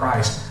gospel of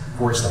Christ,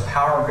 for it's the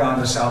power of God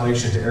and the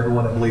salvation to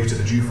everyone that believes, to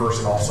the Jew first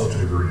and also to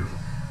the Greek.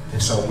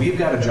 And so we've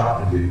got a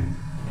job to do.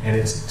 And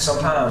it's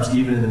sometimes,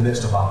 even in the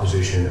midst of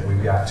opposition, that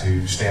we've got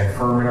to stand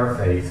firm in our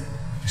faith,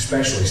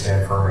 especially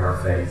stand firm in our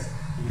faith.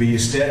 Be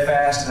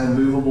steadfast,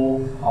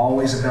 unmovable,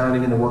 always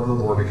abounding in the work of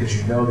the Lord, because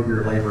you know that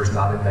your labor is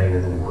not in vain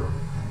in the Lord.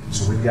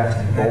 So we've got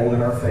to be bold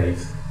in our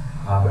faith.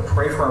 But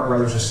pray for our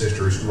brothers and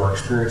sisters who are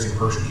experiencing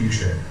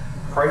persecution.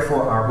 Pray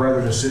for our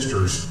brothers and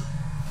sisters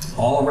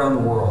all around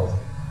the world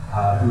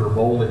who are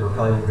boldly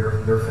proclaiming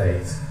their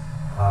faith.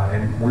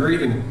 And we're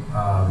even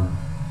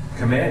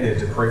commanded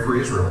to pray for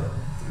Israel.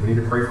 We need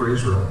to pray for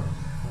Israel.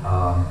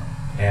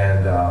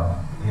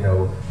 You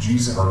know,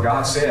 Jesus or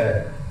God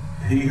said,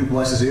 "He who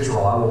blesses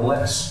Israel, I will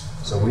bless."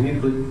 So we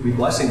need to be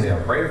blessing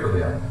them, pray for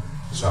them.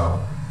 So,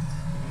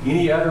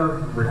 any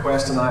other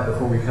requests tonight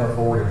before we come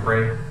forward and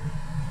pray?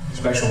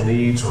 Special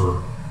needs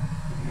or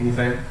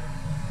anything?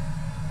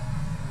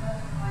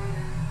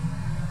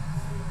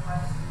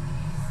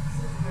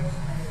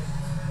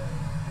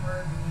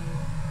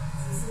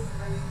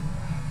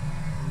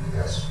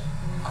 Yes.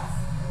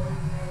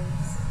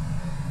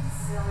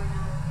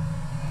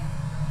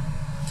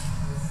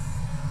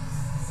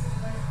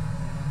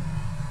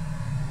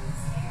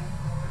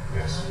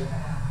 Yes.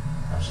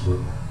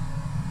 Absolutely.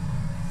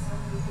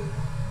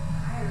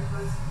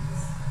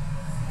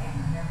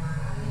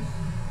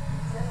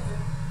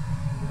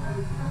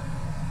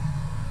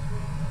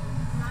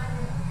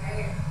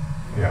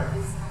 Yeah.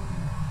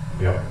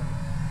 Yep.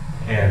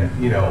 And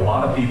a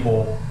lot of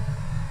people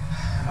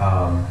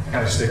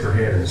kind of stick their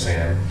head in the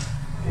sand,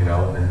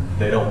 and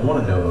they don't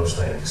want to know those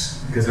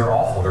things because they're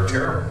awful, they're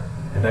terrible,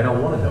 and they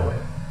don't want to know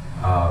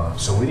it.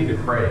 So we need to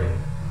pray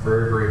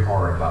very, very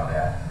hard about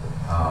that,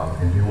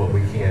 and do what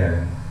we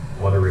can,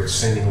 whether it's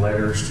sending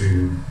letters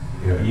to,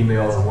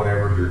 emails or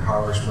whatever, to your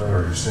congressmen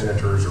or your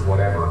senators or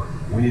whatever.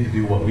 We need to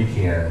do what we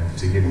can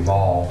to get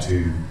involved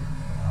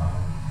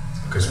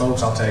because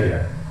folks, I'll tell you,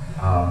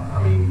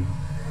 how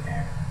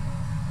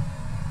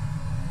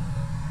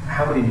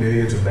many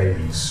millions of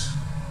babies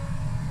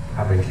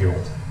have been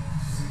killed?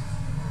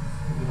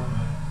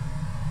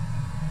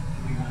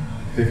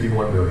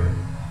 51 million.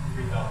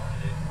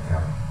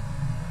 Yeah.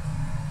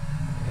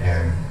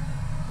 And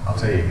I'll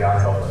tell you,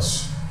 God help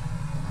us.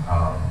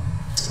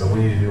 But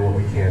we need to do what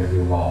we can to be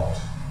involved.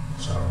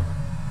 So,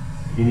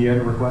 any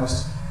other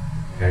requests?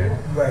 Daniel?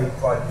 Pray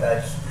for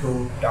the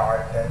school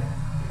starting.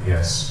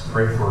 Yes.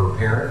 Pray for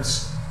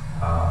parents.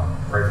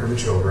 Pray for the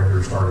children who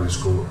are starting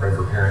school. But pray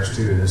for parents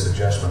too in this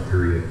adjustment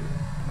period.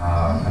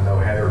 I know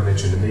Heather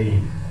mentioned to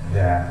me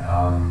that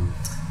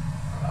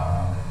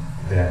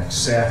that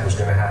Seth was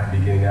going to have to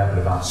be getting up at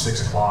about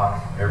 6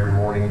 o'clock every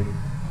morning,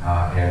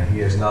 and he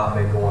has not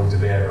been going to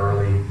bed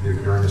early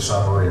during the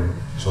summer, and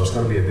so it's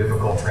going to be a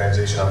difficult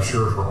transition, I'm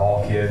sure, for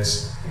all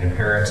kids and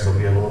parents. It'll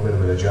be a little bit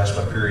of an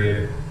adjustment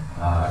period,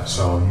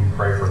 so you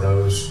pray for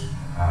those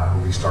who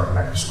will be starting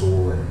back to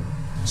school and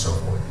so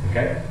forth.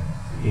 Okay?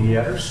 Any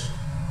others?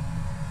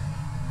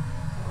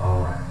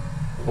 All right.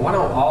 Well, why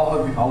don't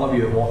all of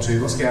you that want to,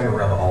 let's gather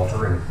around the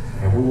altar,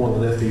 and we want to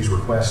lift these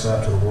requests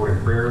up to the Lord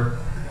in prayer.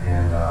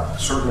 And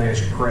certainly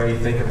as you pray,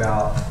 think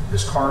about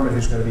this Carmen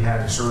who's going to be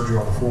having surgery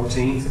on the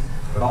 14th,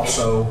 but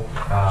also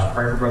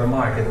pray for Brother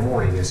Mike in the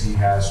morning as he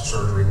has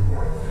surgery in the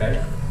morning,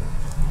 okay?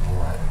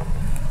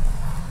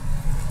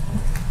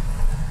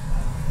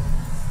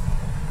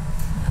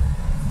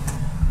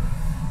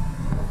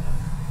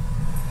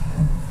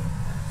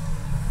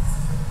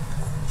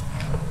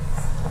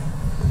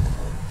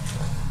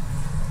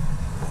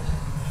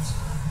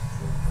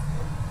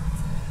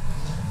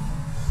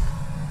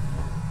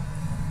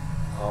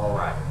 All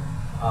right.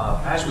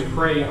 As we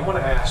pray, I want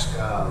to ask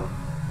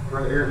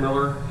Brother Eric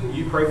Miller, can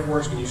you pray for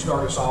us? Can you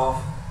start us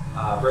off?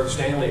 Brother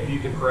Stanley, if you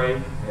can pray,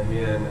 and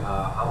then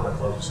I want to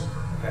close us in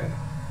prayer, okay?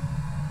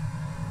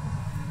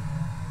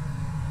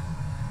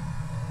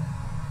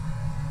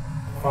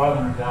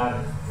 Father and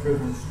God, it's a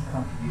privilege to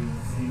come to you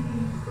this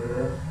evening in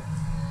prayer.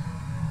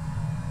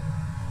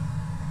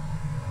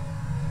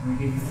 And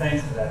we give you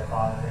thanks for that,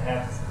 Father, to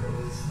have this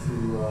privilege to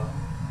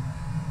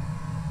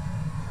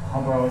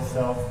humble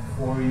ourselves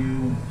before you,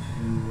 and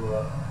to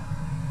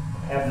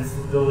have this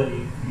ability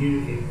to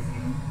communicate with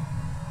you.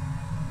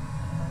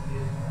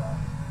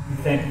 We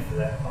thank you for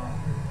that, Father.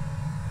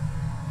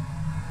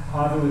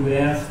 Father, we would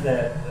ask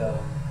that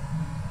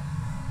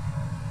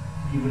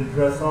you would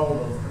address all of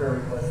those prayer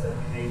requests that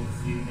we made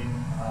this evening,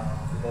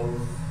 for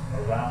those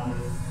around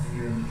us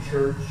here in the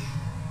church,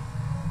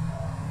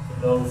 for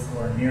those who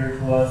are near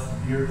to us,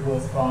 dear to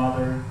us,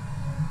 Father,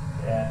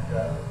 that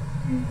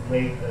you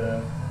laid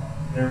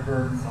their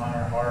burdens on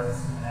our hearts,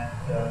 and that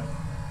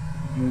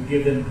you would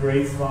give them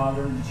grace,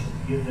 Father, and that you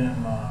would give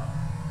them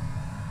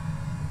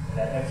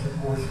that extra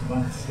portion of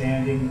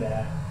understanding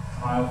that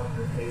trials that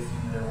they're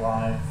facing in their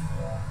lives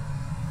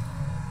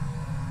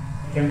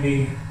can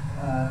be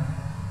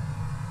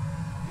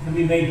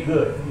made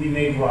good, can be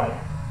made right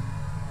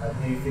by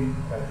placing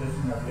our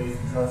faith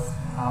and trust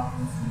and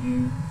confidence in you,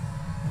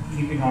 and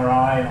keeping our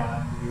eye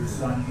on your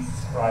Son,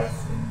 Jesus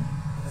Christ, and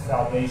the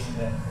salvation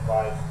that he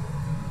provides.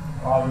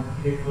 Father, in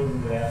particular, we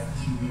would ask that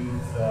you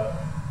use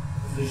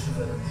physicians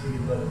that are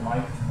treating Brother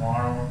Mike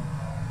tomorrow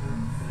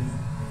during his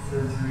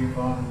surgery.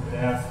 Father, we would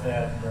ask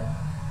that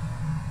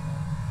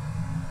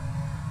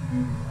you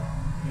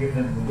give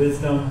them the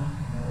wisdom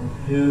to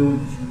do,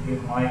 that you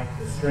give Mike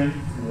the strength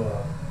to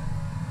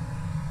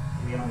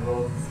be on the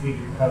road to speedy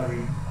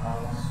recovery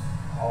once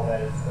all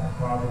that is done.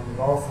 Father, we would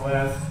also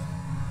ask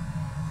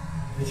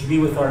that you be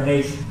with our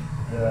nation.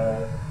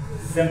 The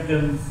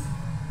symptoms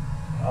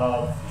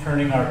of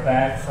turning our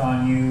backs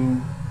on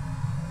you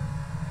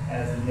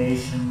as a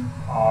nation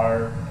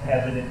are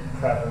evident and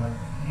prevalent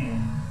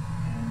in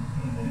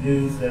the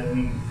news that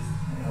we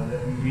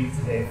read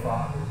today,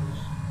 Father.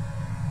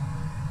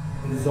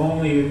 It is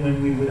only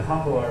when we would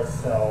humble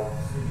ourselves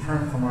and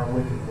turn from our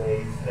wicked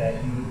ways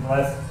that you would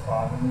bless us,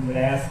 Father. And we would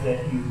ask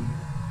that you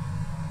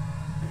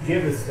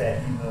give us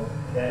that humility,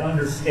 that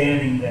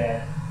understanding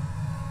that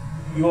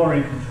you are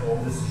in control.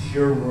 This is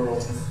your world.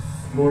 This is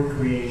your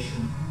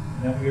creation.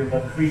 And that we are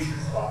but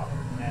creatures, Father.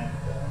 And that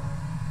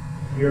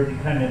we are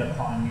dependent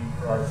upon you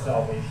for our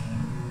salvation.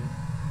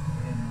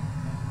 And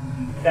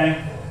we be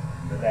thankful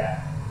for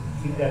that.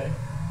 Keep that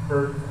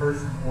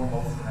first and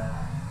foremost in our life.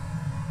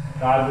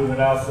 God, we would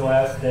also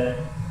ask that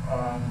you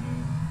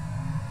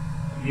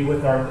be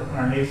with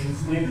our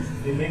nation's leaders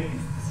as they make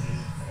these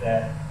decisions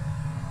that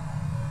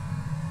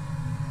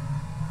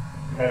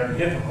are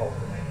difficult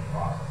to make,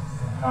 Father.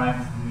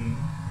 Sometimes we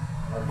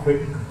are quick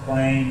to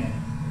complain, and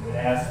we would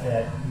ask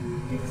that you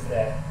would give us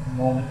that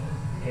moment of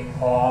take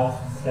pause,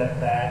 step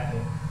back,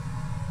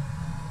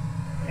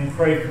 and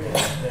pray for them,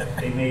 that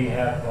they may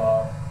have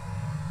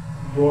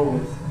your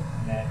wisdom,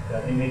 and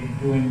that they may be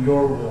doing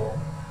your will,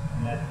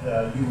 and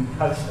that you would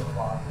touch them,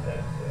 Father,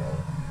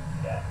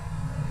 that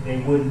they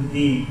would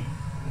indeed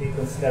take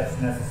those steps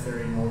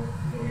necessary in order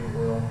to do your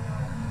will.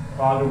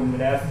 Father, we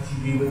would ask that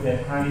you be with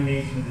that tiny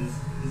nation of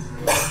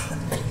Israel.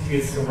 She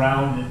is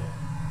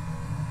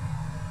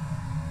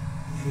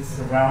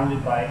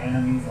surrounded by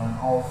enemies on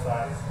all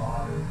sides,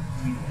 Father.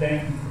 We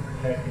thank you for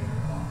protecting her,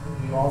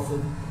 Father. We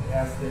also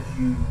ask that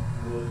you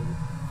would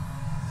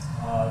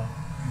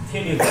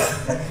continue that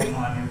protection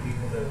on your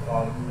people there,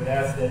 Father. We would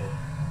ask that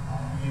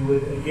you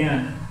would,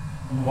 again,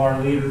 move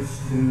our leaders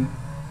to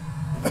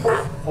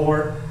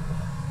support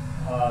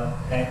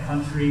that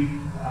country,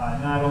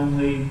 not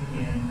only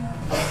in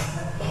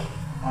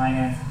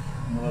finance,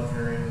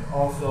 military, but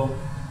also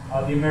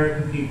the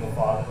American people,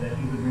 Father, that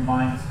you would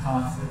remind us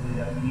constantly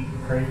that we need to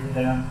pray for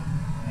them,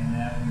 and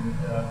that we would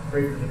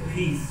pray for the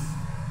peace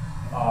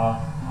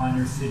on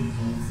your city,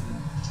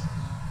 Jerusalem.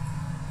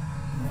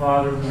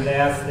 Father, we would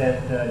ask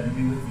that you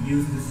be with the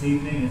youth this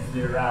evening as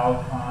they're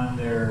out on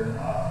their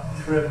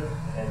trip,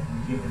 that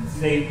you give them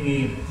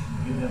safety, and that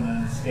you give them an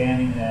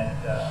understanding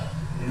that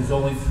it is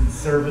only through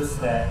service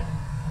that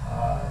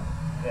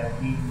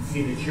we can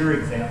see that your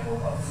example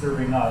of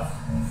serving us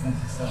when you sent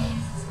your Son,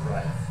 Jesus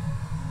Christ.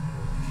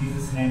 In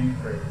Jesus' name we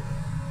pray.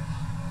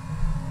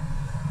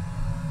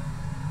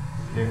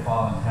 Dear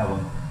Father in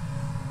heaven,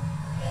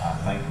 I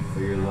thank you for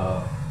your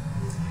love,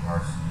 your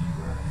mercy, and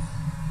your grace.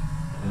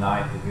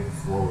 Tonight, to give us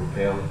forward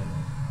daily,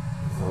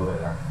 so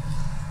that our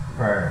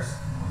prayers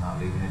will not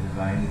be in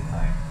vain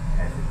anything,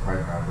 as we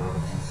pray for our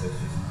brothers and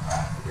sisters in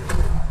Christ here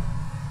tonight.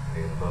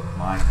 Pray for Brother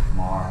Mike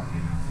tomorrow,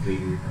 give him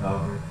speedy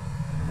recovery,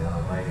 and the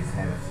other ladies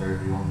having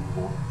surgery on the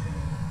 14th.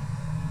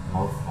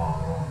 Most of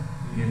all, Lord,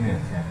 give me a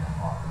tender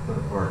heart, put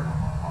a burden on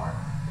my heart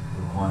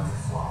for the ones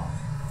that's lost,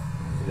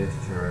 and for this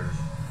church,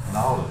 and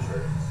all the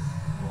churches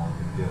going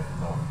through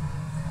difficult.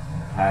 And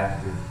the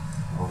pastors,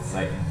 both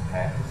Satan and the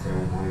pastors,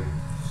 every week,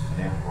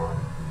 them work,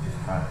 just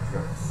trying to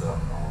trip us up,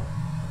 Lord.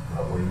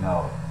 But we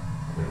know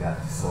we got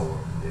the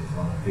sword that's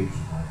going to beat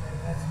you one day.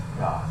 That's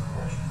God's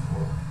precious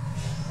word.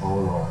 Oh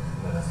Lord,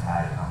 let us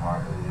hide in our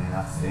heart that we may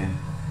not sin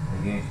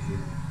against you,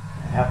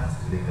 and help us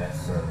to be that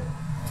servant.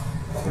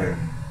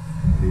 Servant,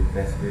 be the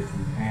best rich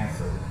we can,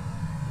 so that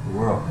the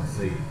world can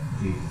see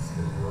Jesus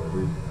is the way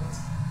we do.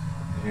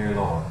 Dear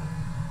Lord,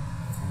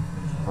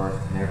 first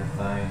in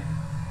everything,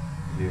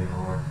 dear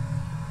Lord,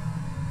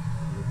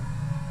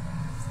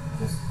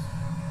 just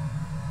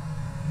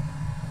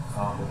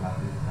talk about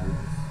these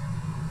babies.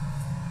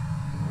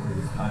 Where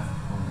this country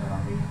comes down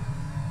here,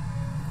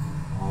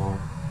 Lord,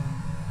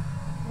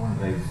 one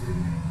day to do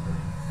many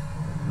things.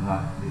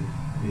 Not be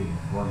big.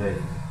 One day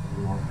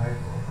we want to pay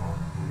for it, Lord.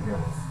 You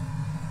heal us.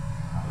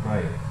 I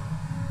pray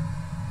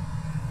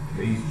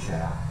for each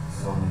child.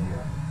 So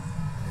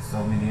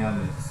many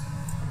others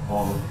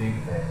born with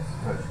defects,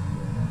 touching you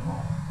and them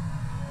all.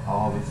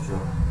 All these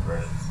children are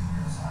precious in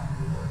your sight.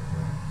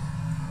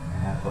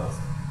 And help us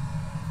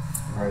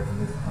pray for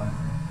this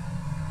country.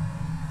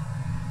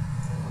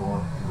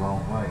 Going the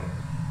wrong way,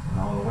 and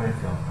all the way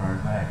till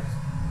turn back,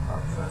 our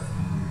trusting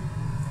in you.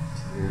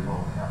 Dear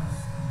Lord, help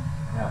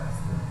us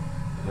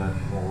to love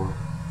you more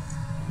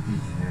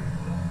each and every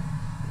day,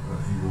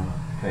 because you want to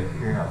take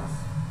care of us.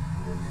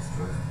 We're just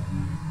trusting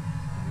you.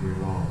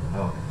 Dear Lord,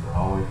 help us to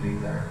always be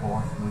there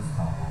for us in this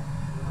time.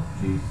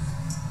 Jesus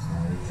is going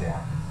to reach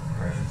out his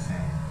precious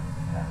hand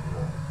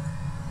after us.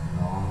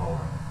 And oh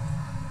Lord,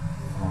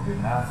 it's going to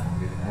be nice when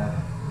we get to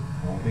heaven.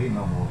 There won't be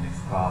no more of these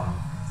problems.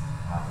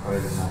 I pray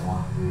that no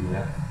one will be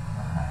left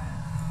behind.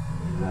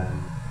 We love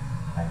you.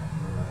 Thank you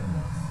for loving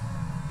us.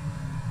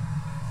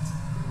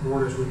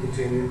 Lord, as we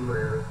continue in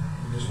prayer,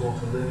 we just want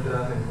to lift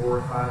up and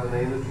glorify the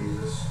name of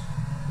Jesus.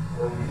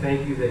 Lord, we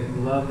thank you that you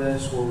loved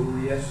us when we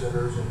were yet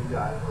sinners and you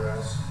died for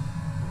us.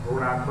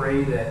 Lord, I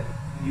pray that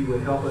you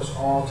would help us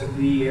all to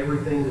be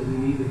everything that we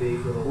need to be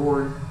for the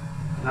Lord,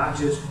 not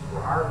just for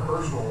our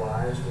personal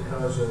lives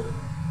because of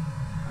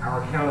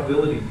our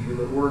accountability to you,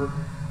 but Lord,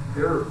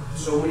 there are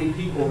so many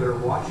people that are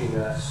watching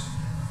us.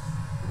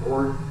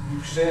 Lord, you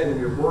said in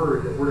your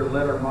word that we're to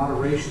let our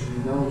moderation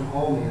be known to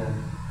all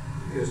men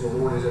because the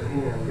Lord is at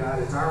hand.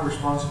 God, it's our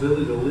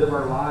responsibility to live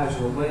our lives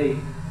in a way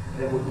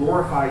that would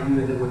glorify you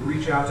and that would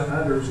reach out to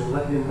others and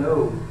let them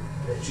know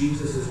that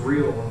Jesus is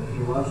real and that he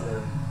loves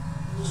them.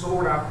 So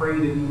Lord, I pray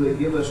that you would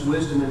give us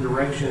wisdom and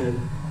direction.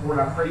 And Lord,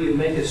 I pray you'd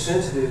make us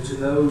sensitive to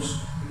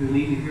those who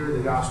need to hear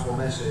the gospel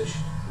message.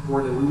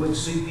 Lord, that we wouldn't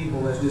see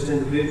people as just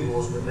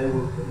individuals, but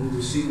we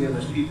would see them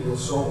as people with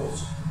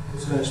souls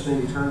that's going to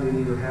spend eternity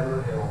in either heaven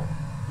or hell.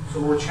 So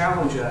Lord,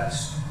 challenge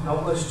us.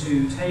 Help us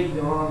to take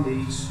on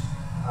these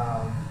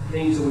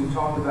things that we've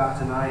talked about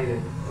tonight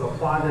and to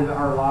apply them to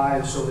our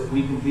lives so that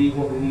we can be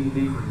what we need to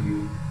be for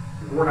you.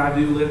 Lord, I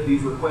do lift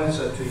these requests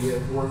up to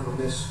you, Lord, for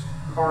Miss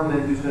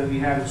Carmen, who's going to be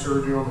having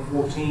surgery on the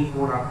 14th.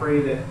 Lord, I pray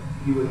that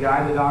you would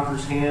guide the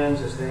doctor's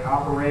hands as they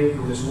operate,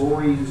 for Miss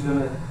Lori, who's going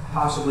to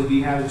possibly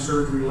be having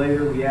surgery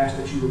later. We ask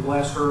that you would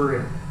bless her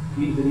and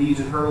meet the needs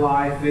in her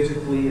life,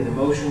 physically and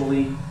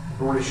emotionally.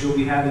 Lord, as she'll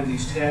be having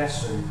these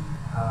tests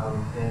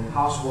and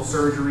possible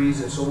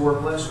surgeries, and so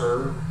Lord, bless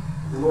her.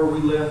 And Lord, we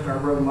lift our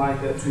brother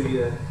Mike up to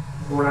you.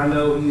 Lord, I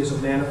know he is a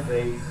man of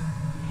faith.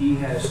 He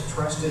has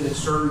trusted and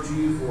served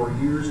you for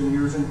years and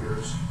years and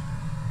years.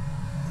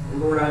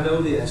 And Lord, I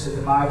know this, that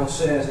the Bible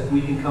says that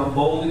we can come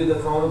boldly to the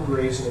throne of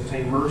grace and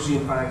obtain mercy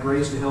and find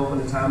grace to help in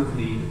a time of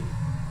need.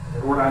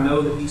 And Lord, I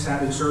know that he's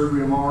having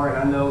surgery tomorrow,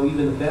 and I know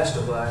even the best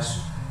of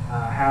us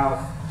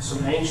have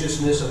some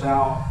anxiousness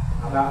about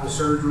the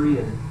surgery.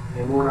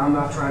 And Lord, I'm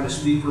not trying to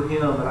speak for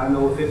him, but I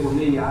know if it were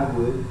me, I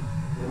would.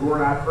 And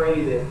Lord, I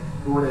pray that,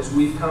 Lord, as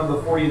we've come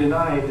before you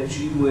tonight, that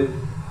you would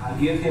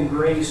give him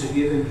grace and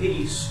give him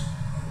peace.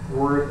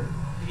 Lord,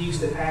 peace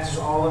that passes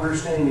all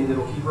understanding, that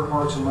will keep our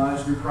hearts and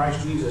minds through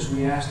Christ Jesus.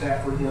 We ask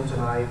that for him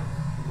tonight.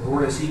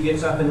 Lord, as he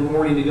gets up in the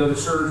morning to go to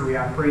surgery,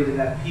 I pray that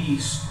that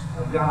peace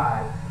of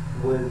God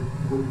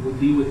would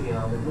be with him.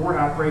 And Lord,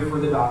 I pray for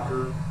the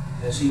doctor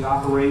as he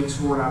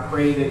operates. Lord, I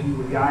pray that you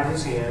would guide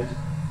his hand.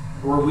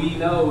 Lord, we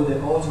know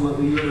that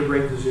ultimately you're in a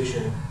great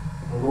position.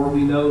 And Lord,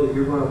 we know that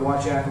you're going to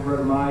watch after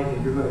Brother Mike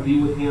and you're going to be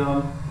with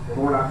him. And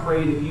Lord, I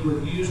pray that you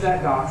would use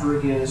that doctor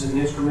again as an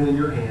instrument in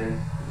your hand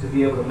to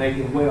be able to make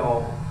him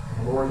well.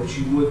 And Lord, that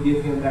you would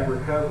give him that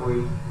recovery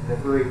in a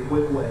very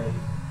quick way,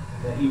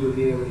 that he would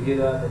be able to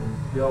get up and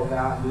go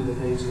about and do the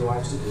things he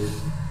likes to do.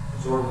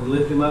 So Lord, we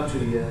lift him up to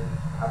you.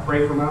 I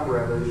pray for my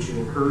brother that you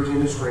encourage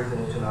him and strengthen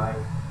him tonight.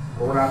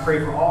 Lord, I pray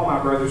for all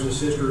my brothers and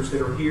sisters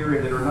that are here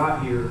and that are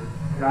not here,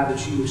 God,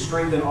 that you would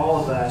strengthen all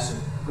of us.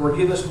 And Lord,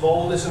 give us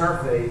boldness in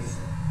our faith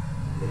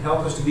and help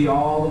us to be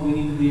all that we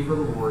need to be for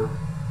the Lord.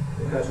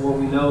 Because, Lord,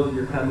 we know that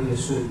your coming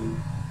is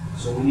soon.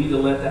 So we need to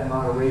let that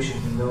moderation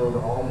be known to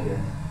all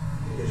men,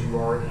 because you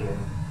are at hand.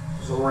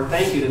 So, Lord,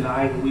 thank you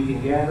tonight that we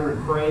can gather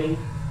and pray.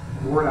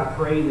 Lord, I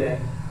pray that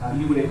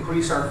you would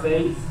increase our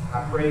faith.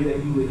 I pray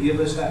that you would give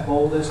us that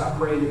boldness. I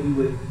pray that you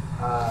would,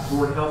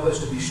 Lord, help us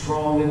to be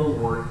strong in the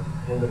Lord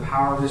and the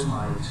power of his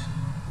might.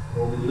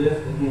 Lord, we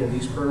lift again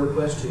these prayer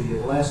requests to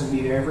you. Bless and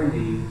meet every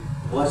need.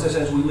 Bless us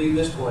as we leave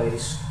this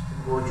place.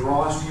 Lord,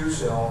 draw us to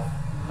yourself.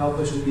 Help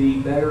us to be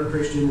better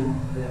Christian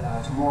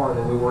tomorrow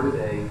than we were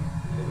today,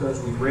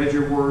 because we've read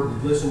your word,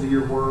 we've listened to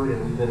your word,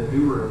 and we've been a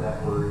doer of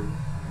that word.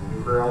 And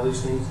we pray all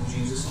these things in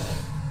Jesus'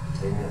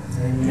 name. Amen.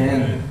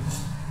 Amen.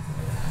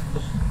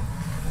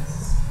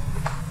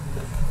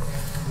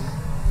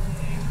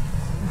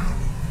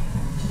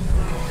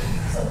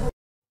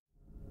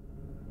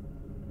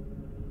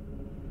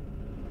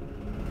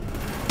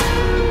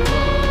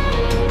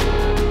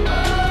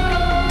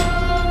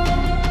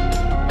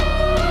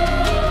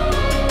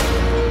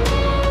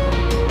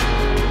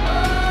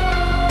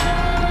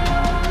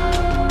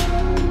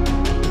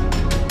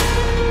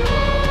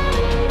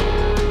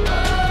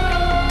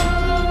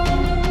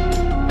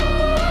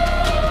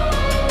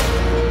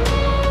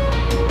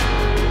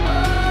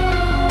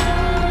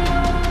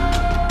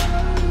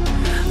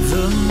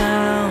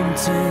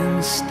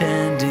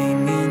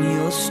 Standing in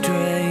your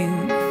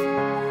strength,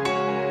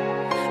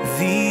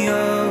 the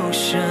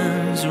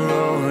oceans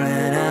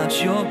roaring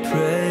out your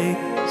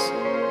praise.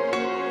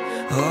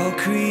 All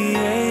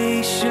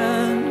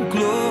creation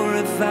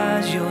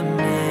glorifies your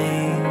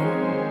name.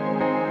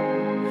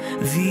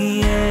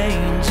 The